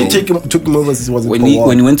when Paul. Gucci took him over, he wasn't when Paul he Ward.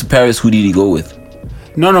 when he went to Paris, who did he go with?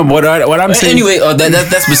 No, what I'm saying. Anyway,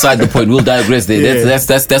 that's beside the point. We'll digress there. Yeah.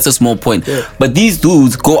 That's a small point. But these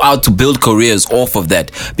dudes go out to build careers off of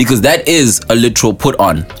that because that is a literal put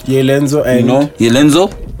on. Yeah, Lenzo and You know,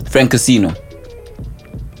 Yelenzo, Frank Casino,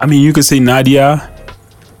 I mean, you could say Nadia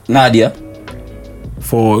Nadia,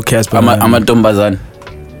 for Casper. Ahmad Dombazan.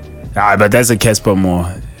 But that's a Casper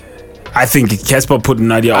more. I think Casper put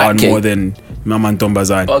Nadia on Okay. more than Maman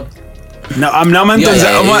Tombazan. Fuck. No, Maman Yeah, yeah,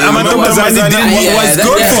 yeah, yeah. Tombazan was that-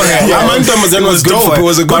 good that- for him. yeah. Aman Thomason was good for him. It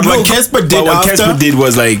was a good But what look. Casper did But what after, Casper did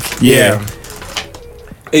was like, yeah.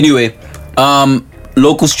 Anyway,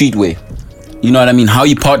 local streetwear. You know what I mean? How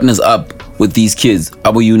he partners up with these kids,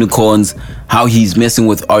 our unicorns. How he's messing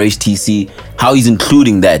with RHTC. How he's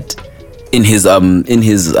including that in his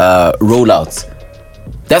rollouts.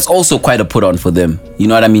 That's also quite a put on for them. You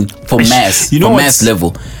know what I mean? For mass, You know for what's- mass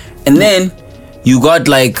level. And then you got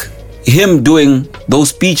like him doing those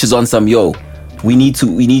speeches on some we need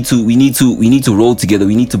to roll together.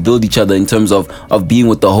 We need to build each other in terms of being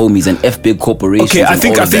with the homies and F big corporations. Okay, I and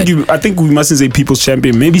think all I of think that. I think we mustn't say people's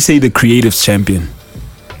champion. Maybe say the creatives champion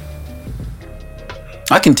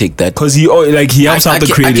I can take that. because he helps out the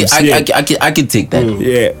creatives. I can take that.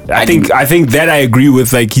 Yeah, I think that I agree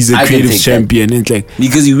with. Like he's a I can creative take that. champion. It's like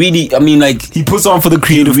Because he really, I mean, like he puts on for the he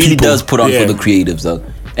creative. really people. does put on for the creatives, though,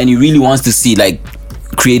 and he really wants to see like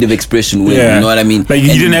creative expression win. Yeah, You know what I mean? Like he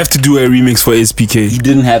And didn't have to do a remix for SPK. He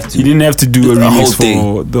didn't have to. He didn't have to do a The whole remix for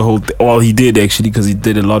thing. the whole. Well, he did actually because he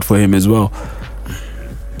did a lot for him as well.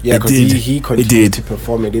 yeah, It because did. he It continued did. to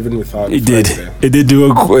perform it even without. It did. Fred there. It did do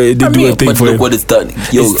a thing but for look him. what it's done.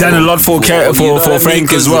 Yo, It's done a lot for you know what I mean? Frank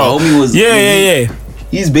 'Cause as well. the homie was- Yeah.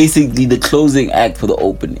 He's basically the closing act for the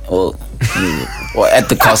opening, or at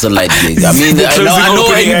the Castle Light gig. I mean, The I closing know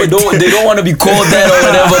opening they don't want to be called that or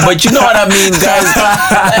whatever, but you know what I mean, guys.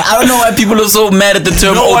 I don't know why people are so mad at the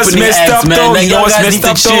term You know what's opening messed acts, up man. though? Like, You know y'all what's guys messed need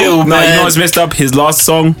up to though? chill, No, man. you know what's messed up? His last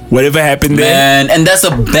song, whatever happened there. Man, and that's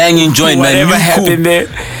a banging joint, man. Whatever You cool. happened there?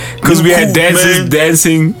 Because we had Cool, dancers man.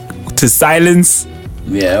 dancing to silence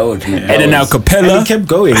Yeah, that was, and then now And cappella. he kept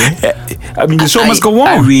going. I mean, the show must go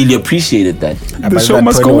I on. really appreciated that. The show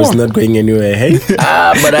must It go was on. not going anywhere. Hey, But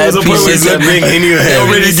I There was a point where appreciate it's that. not going anywhere. They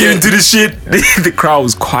Already already getting said- to the shit. The crowd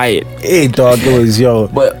was quiet. hey, dog, it was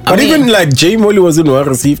But, I mean- even like J Molly wasn't well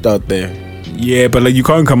received out there. Yeah, but like you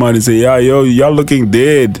can't come out and say, yeah, yo, y'all looking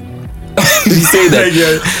dead. Did he say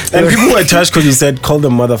that? And people were touched because you said, call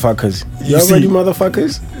them motherfuckers. You see- already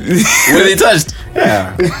motherfuckers? Were they touched?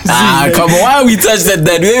 Yeah. Come on, why are we touched at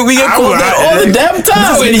that? We get called that all the damn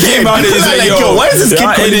time. When he came out, he's like, yo, why is this kid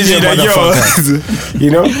y'all calling energy me a like, yo. motherfucker?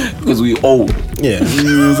 You know? Because we old. Yeah.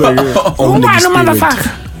 Old nigga spirit.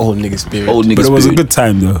 Old nigga spirit. Old niggas. But it was a good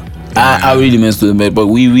time though. I really messed with him, but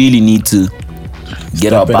we really need to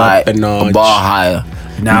get our Step it up a a notch. bar higher.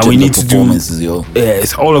 Nah, in terms we of need to do. performances, yo. Yeah,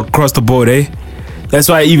 it's all across the board, eh? That's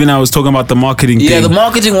why even I was talking about the marketing thing. Yeah, the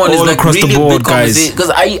marketing one is All like across really the board, a big guys.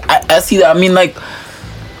 Because I see that. I mean, like,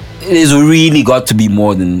 it's really got to be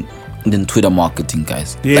more than Twitter marketing,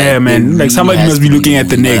 guys. Yeah, Like, man. it Like, somebody has must be to looking at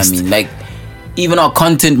the you know what next. I mean, like, even our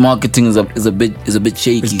content marketing is a bit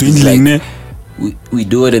shaky. It's It's dwindling, like, eh? we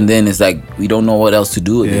do it and then it's like we don't know what else to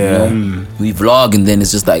do with Yeah. it. You know? We vlog and then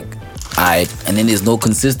it's just like, alright, and then there's no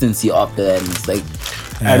consistency after that. And it's like,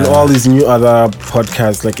 And all these new other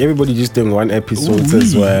podcasts, like everybody just doing one episode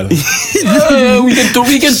as well.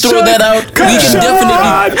 we can throw that out. We can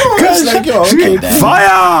definitely. It's like, yo, okay,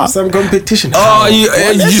 Fire! some competition. Oh, you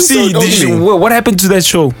What see, episode only? what happened to that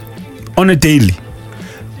show? On a daily.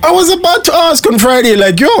 I was about to ask on Friday,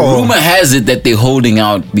 like, yo. Rumor has it that they're holding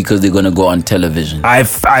out because they're gonna go on television. I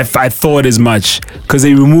thought as much because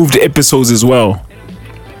they removed episodes as well.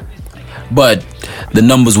 But the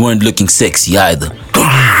numbers weren't looking sexy either.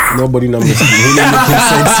 Nobody numbers. Who looking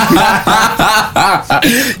sexy?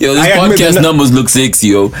 Yo, this I admit podcast numbers look sexy,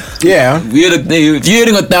 yo. Yeah. If you're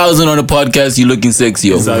hitting 1,000 on a podcast, you're looking sexy,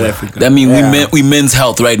 yo. South Africa. That means we Men's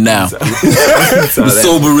Health right now. The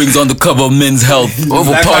sober rings on the cover of Men's Health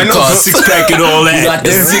over Like, I know, podcast. 6-pack and all You got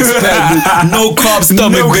that. the 6-pack, no carb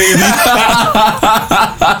stomach, baby.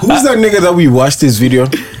 Who's that nigga that we watched this video?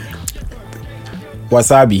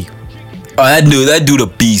 Wasabi. Oh, that dude a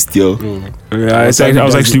beast, yo. Yeah, I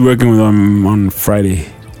was actually working with him on Friday.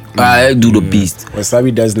 That dude a beast.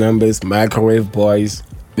 Wasabi does numbers. Microwave Boys.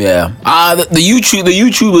 Yeah. The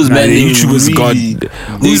YouTubers, man. The they YouTubers really-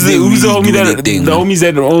 got. Who's the really homie do that their thing, the man. homies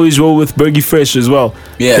that always roll with Bergie Fresh as well?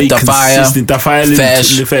 Yeah, They Tafaya, consistent. Tafaya,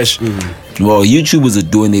 Fesh. Fesh. Well, YouTubers are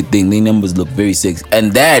doing their thing. Their numbers look very sexy,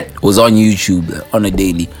 and that was on YouTube on a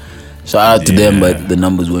daily. Shout out to them, but the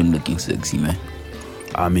numbers weren't looking sexy, man.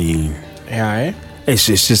 I mean, Yeah, it's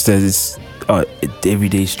just that it's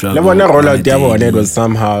everyday struggle. Let me not roll on a out there daily. when it was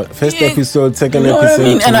somehow first episode, second You know what I episode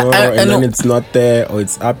mean? And I tomorrow, and know- then it's not there or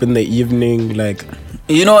it's up in the evening. Like,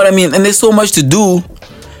 You know what I mean? And there's so much to do,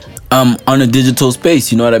 on a digital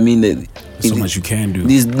space. You know what I mean? That So much you can do.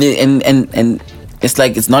 and it's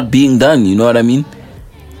like it's not being done. You know what I mean?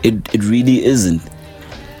 It really isn't.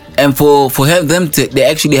 And for them to, they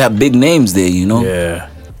actually have big names there. You know? Yeah.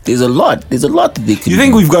 There's a lot that they can You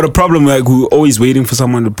think do. we've got a problem like we're always waiting for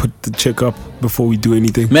someone to put the check up before we do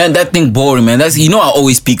anything? Man, that thing boring, man. That's, you know, I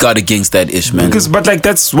always speak out against that ish, man. But like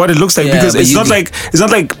that's what it looks like. Yeah, because but it's not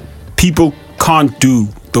like people can't do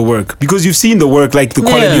the work, because you've seen the work, like the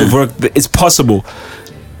quality Yeah. of work. It's possible.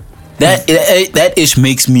 that ish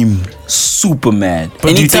makes me super mad.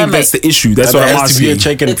 But do you think that's the issue? That's what there I'm has to be a asking.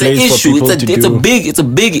 check and It's an place for issue. people to do. It's a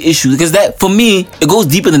big issue, because that, for me, it goes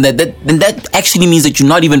deeper than that. That actually means that you're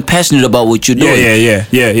not even passionate about what you're doing. Yeah.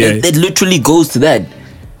 It literally goes to that,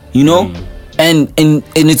 you know. And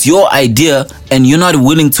it's your idea, and you're not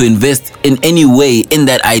willing to invest in any way in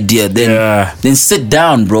that idea. Then sit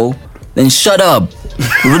down, bro. Then shut up.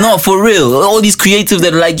 No, for real. All these creatives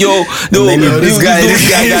that are like, this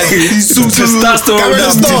guy got testosterone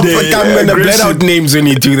up Stop! today. I'm gonna blend out names when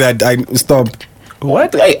you do that. I stop.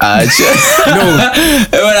 What? Like,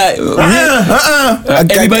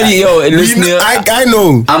 everybody, yo, listen here. I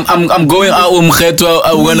know. I'm going out with Mkheto.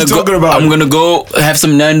 I'm gonna go have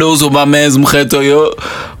some Nando's with my man's Mkheto, yo.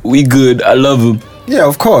 We good. I love him. Yeah,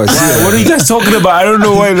 of course. Yeah, what are you guys talking about? I don't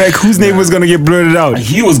know why. Like, whose name was gonna get blurted out?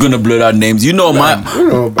 He was gonna blurt out names. You know,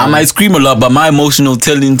 I might scream a lot, but my emotional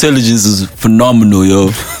intelligence is phenomenal, yo.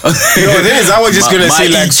 The thing is, I was just gonna say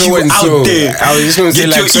like so and so. I was just gonna say Get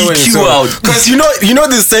like your so and EQ so. out. Because you know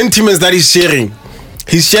the sentiments that he's sharing.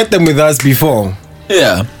 He's shared them with us before.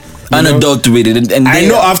 Yeah, unadulterated. And I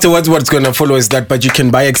know afterwards what's gonna follow is that, but you can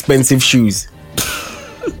buy expensive shoes.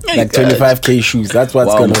 Like 25k shoes. That's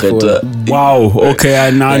what's gonna follow. Wow.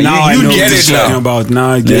 Okay. Now you I know get what it you're now. talking about. Now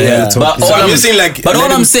I get Yeah. it. But So I'm just saying, like, but all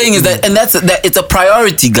let I'm him- saying is that, and that's that it's a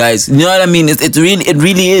priority, guys. You know what I mean? It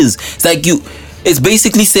really is. It's like it's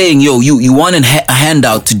basically saying, yo, you want a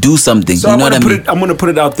handout to do something. So you I'm know what I gonna mean? I'm gonna put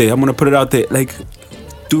it out there. Like,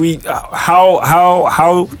 do we?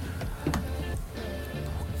 How?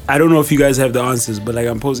 I don't know if you guys have the answers, but like,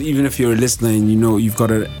 I'm posing. Even if you're a listener and you know you've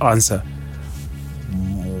got an answer,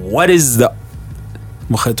 what is the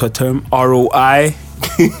term ROI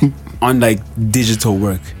on like digital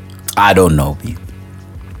work? I don't know, B.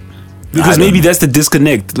 Because maybe that's the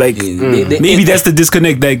disconnect. Like, maybe it- that's the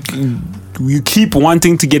disconnect. Like, you keep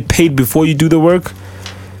wanting to get paid before you do the work.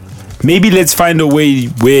 Maybe let's find a way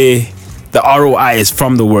where the ROI is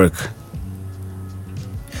from the work.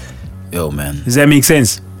 Yo, man. Does that make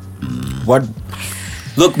sense? What?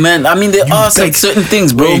 Look, man. I mean, there are like certain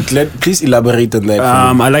things, bro. Wait, please elaborate on that.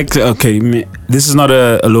 for me. I like to, this is not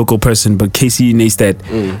a local person, but Casey Neistat,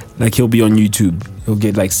 like he'll be on YouTube. He'll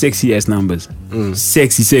get like sexy ass numbers.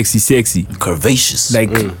 Sexy. Curvaceous.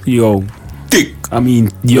 Like, yo, thick. I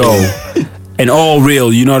mean, yo, and all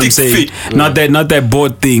real. You know what I'm saying? Not that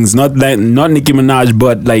bored things. Not Nicki Minaj,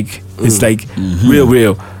 but like it's like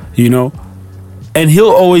real. You know, and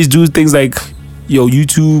he'll always do things like, yo,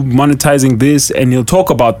 YouTube monetizing this, and he'll talk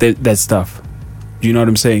about that stuff. You know what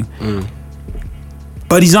I'm saying?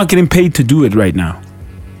 But he's not getting paid to do it right now.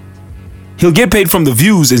 He'll get paid from the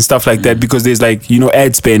views and stuff like that, because there's like, you know,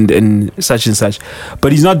 ad spend and such.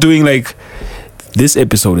 But he's not doing like, this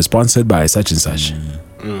episode is sponsored by such and such.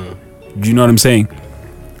 Do you know what I'm saying?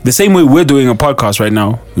 The same way we're doing a podcast right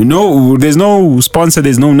now. You know, there's no sponsor,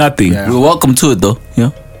 there's no nothing. Yeah. We're welcome to it, though. Yeah.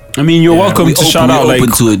 I mean, you're welcome to shout out. Like,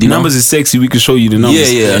 to it, you know? numbers is sexy. We can show you the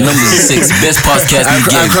numbers. Yeah, numbers is sexy. Best podcast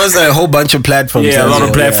we get. Across a whole bunch of platforms. Yeah, a lot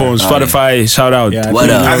of platforms. Spotify, shout out. Yeah, What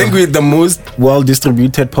up? I think we're the most well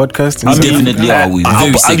distributed podcast. We definitely are. We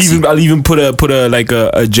very sexy. I'll even put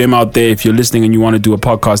a gem out there. If you're listening and you want to do a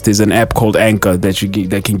podcast, there's an app called Anchor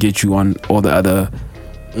that can get you on all the other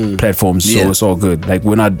platforms. So it's all good. Like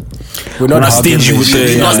we're not stingy with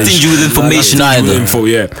the. We're not stingy with information either. Info,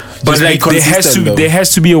 yeah. But Just like be consistent, there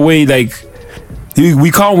has to be a way. Like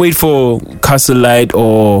we can't wait for Castle Light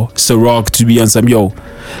or Ciroc to be on some do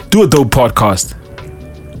a dope podcast.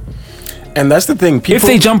 And that's the thing. People, If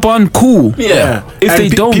they jump on, cool. Yeah. If And they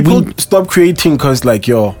don't, people stop creating because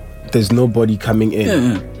there's nobody coming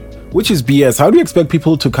in. Which is BS. How do you expect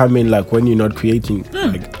people to come in like when you're not creating?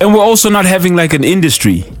 Like, and we're also not having like an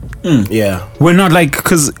industry. yeah. We're not like,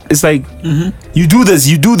 because it's like you do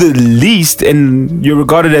the least and you're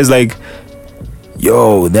regarded as like,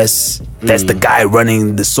 that's the guy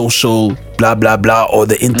running the social blah blah blah or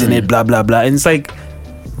the internet blah blah blah, and it's like,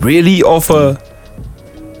 really offer.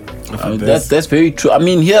 That's very true. I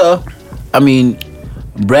mean,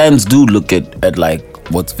 brands do look at like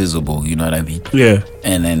what's visible. You know what I mean? Yeah.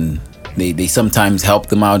 And then they sometimes help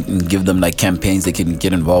them out and give them like campaigns they can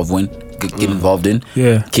get involved in.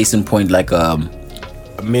 Yeah. Case in point, like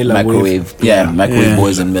Miller microwave, microwave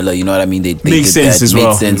boys and Miller. You know what I mean? They Makes did sense that. as Made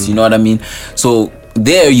well. sense. You know what I mean? So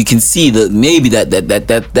there you can see that maybe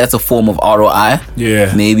that's a form of ROI.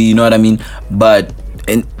 Yeah. Maybe, you know what I mean? But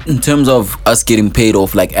in terms of us getting paid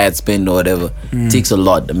off like ad spend or whatever, it takes a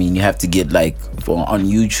lot. I mean, you have to get like on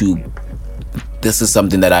YouTube. This is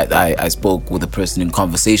something that I spoke with a person in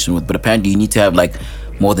conversation with, but apparently you need to have like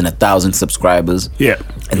more than 1,000 subscribers. Yeah.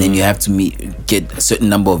 And then you have to get a certain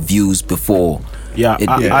number of views before. Yeah, it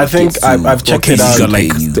I think gets you. I've checked Okay, it he's out. got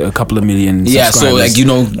like You. a couple of million. Yeah, so like, you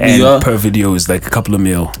know, and per video is like a couple of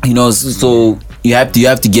mil. You know, so you have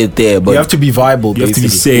to get there, but You have to be viable. You have to be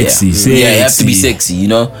basically. sexy. Yeah, you have to be sexy, you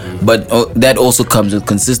know. But that also comes with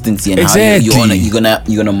consistency and Exactly. how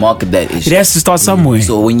you're gonna market that issue. It has to start somewhere.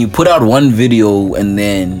 So when you put out one video and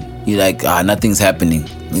then you're like, nothing's happening,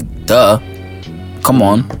 like, duh, come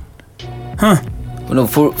on, No,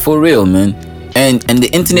 for real, man. And the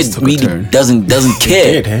internet took a really turn. doesn't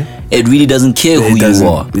care. did, eh? It really doesn't care who you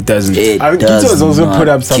are. It doesn't. It I think Tito does has also not put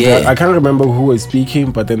up something. care. I can't remember who was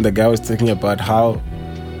speaking, but then the guy was talking about how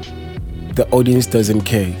the audience doesn't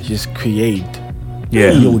care. Just create.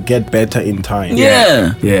 Yeah. You'll get better in time.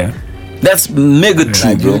 Yeah, Yeah. that's mega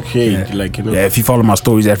true, Like bro. you create, like you know. Yeah, if you follow my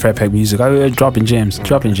stories at Fat Pack Music, I dropping gems.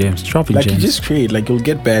 Like you just create, like you'll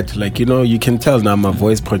get better. Like you know, you can tell now my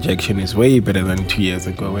voice projection is way better than 2 years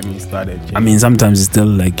ago when we started. I mean, sometimes it's still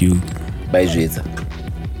like you, By Jeta.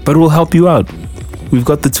 but we'll help you out. We've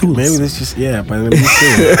got the tools. maybe that's just but let me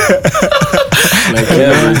say. Like you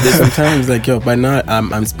know, sometimes like by now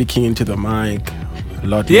I'm speaking into the mic a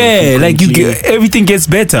lot. more yeah, like frequently. everything gets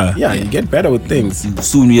better. Yeah, you get better with things.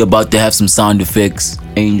 Soon we're about to have some sound effects,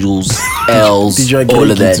 angels, L's, Did you agree, all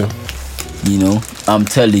of that. Kito? You know, I'm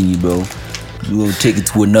telling you, bro. We'll take it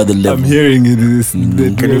to another level. hearing it.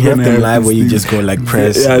 Can you have them live where you just go like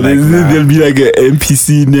press? Yeah, like, there'll be like an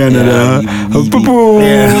NPC near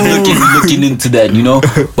Looking into that, you know.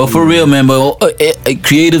 But for real, man,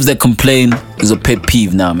 creatives that complain is a pet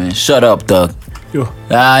peeve now, man. Shut up, dog. Yeah.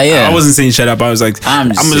 I wasn't saying shut up. I was like, I'm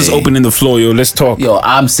I'm just saying. opening the floor, yo. Let's talk. Yo,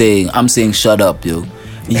 I'm saying shut up, yo.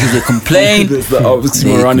 Because they complain. It's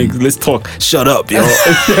moronic. Let's talk. Shut up, yo.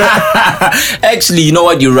 Actually, you know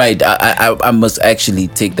what? You're right. I must actually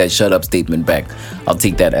take that shut up statement back. I'll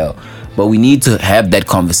take that out. But we need to have that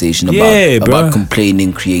conversation about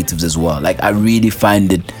complaining creatives as well. Like, I really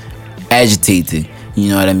find it agitating. You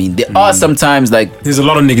know what I mean? There are sometimes like There's a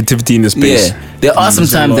lot of negativity in the space. yeah, there are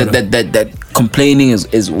sometimes that complaining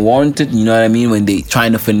is warranted. You know what I mean? When they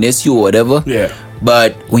trying to finesse you or whatever. Yeah.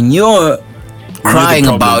 But when you're crying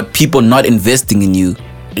problem. about people not investing in you,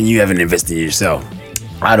 And you haven't invested in yourself.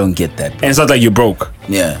 I don't get that. And it's not like you're broke.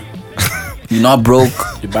 Yeah. You're not broke.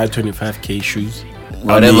 you buy 25k shoes.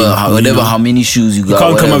 Whatever, you know, how many shoes you got. You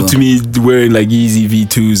can't come whatever. up to me wearing like Yeezy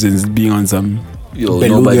V2s and being on some, Yo, Belugas,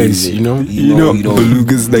 nobody's, you know?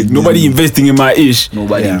 belugas. Like nobody investing in my ish.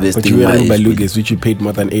 Nobody But investing you in my wearing ish. belugas, which you paid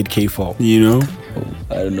more than 8k for. You know,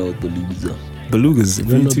 I don't know what belugas are. belugas. You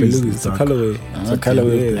don't know V2s. belugas, It's a dog. colorway. It's a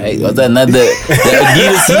colorway. Hey, was that another the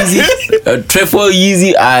Adidas Yeezy? A Trefoil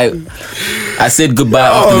Yeezy? I said goodbye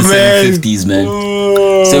after the 750s, man.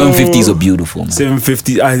 750s are beautiful, man.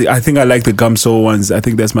 750. I think I like the gum sole ones. I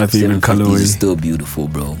think that's my favorite 750s colorway. is still beautiful,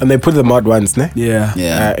 bro. And they put them out once, ne? Yeah.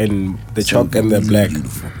 Yeah. And the chalk and the 750s is black.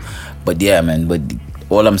 beautiful. But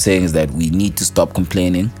all I'm saying is that we need to stop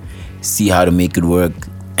complaining, see how to make it work,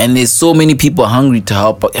 and there's so many people hungry to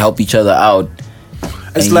help each other out.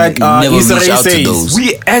 It's and like you Issa reach Rae out to says, those.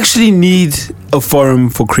 We actually need a forum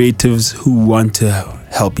for creatives who want to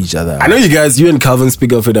help each other. I know you and Calvin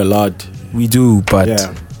speak of it a lot. We do, but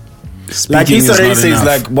Yeah. speaking Like is Issa Rae not says, enough.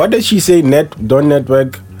 like, what does she say? Don't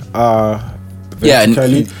network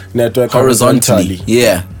vertically, network horizontally.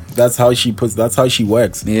 Yeah. That's how she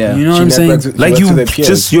works. Yeah. You know She what I'm saying? networks with- Like works you, with her peers.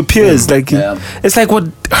 just your peers. Like Yeah. it's like what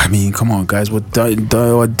I mean. Come on, guys. What Donald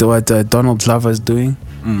Glover is doing?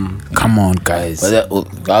 Come on, guys.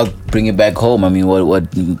 But I'll bring it back home. I mean, what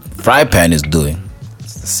Fry Pan is doing,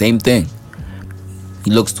 it's the same thing.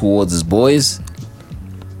 He looks towards his boys,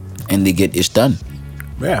 and they get ish done.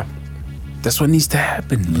 Yeah. That's what needs to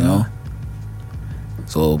happen. You know.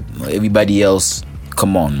 So everybody else,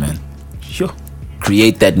 come on, man. Sure.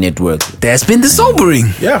 Create that network. That's been the sobering.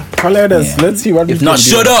 Yeah. Holla at us. Yeah. Let's see what we If can not, do.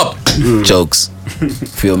 shut up. Jokes.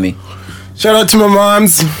 Feel me? Shout out to my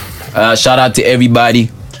moms. Shout out to everybody.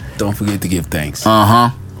 Don't forget to give thanks. Uh huh.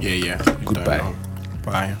 Yeah. Goodbye.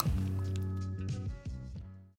 Bye.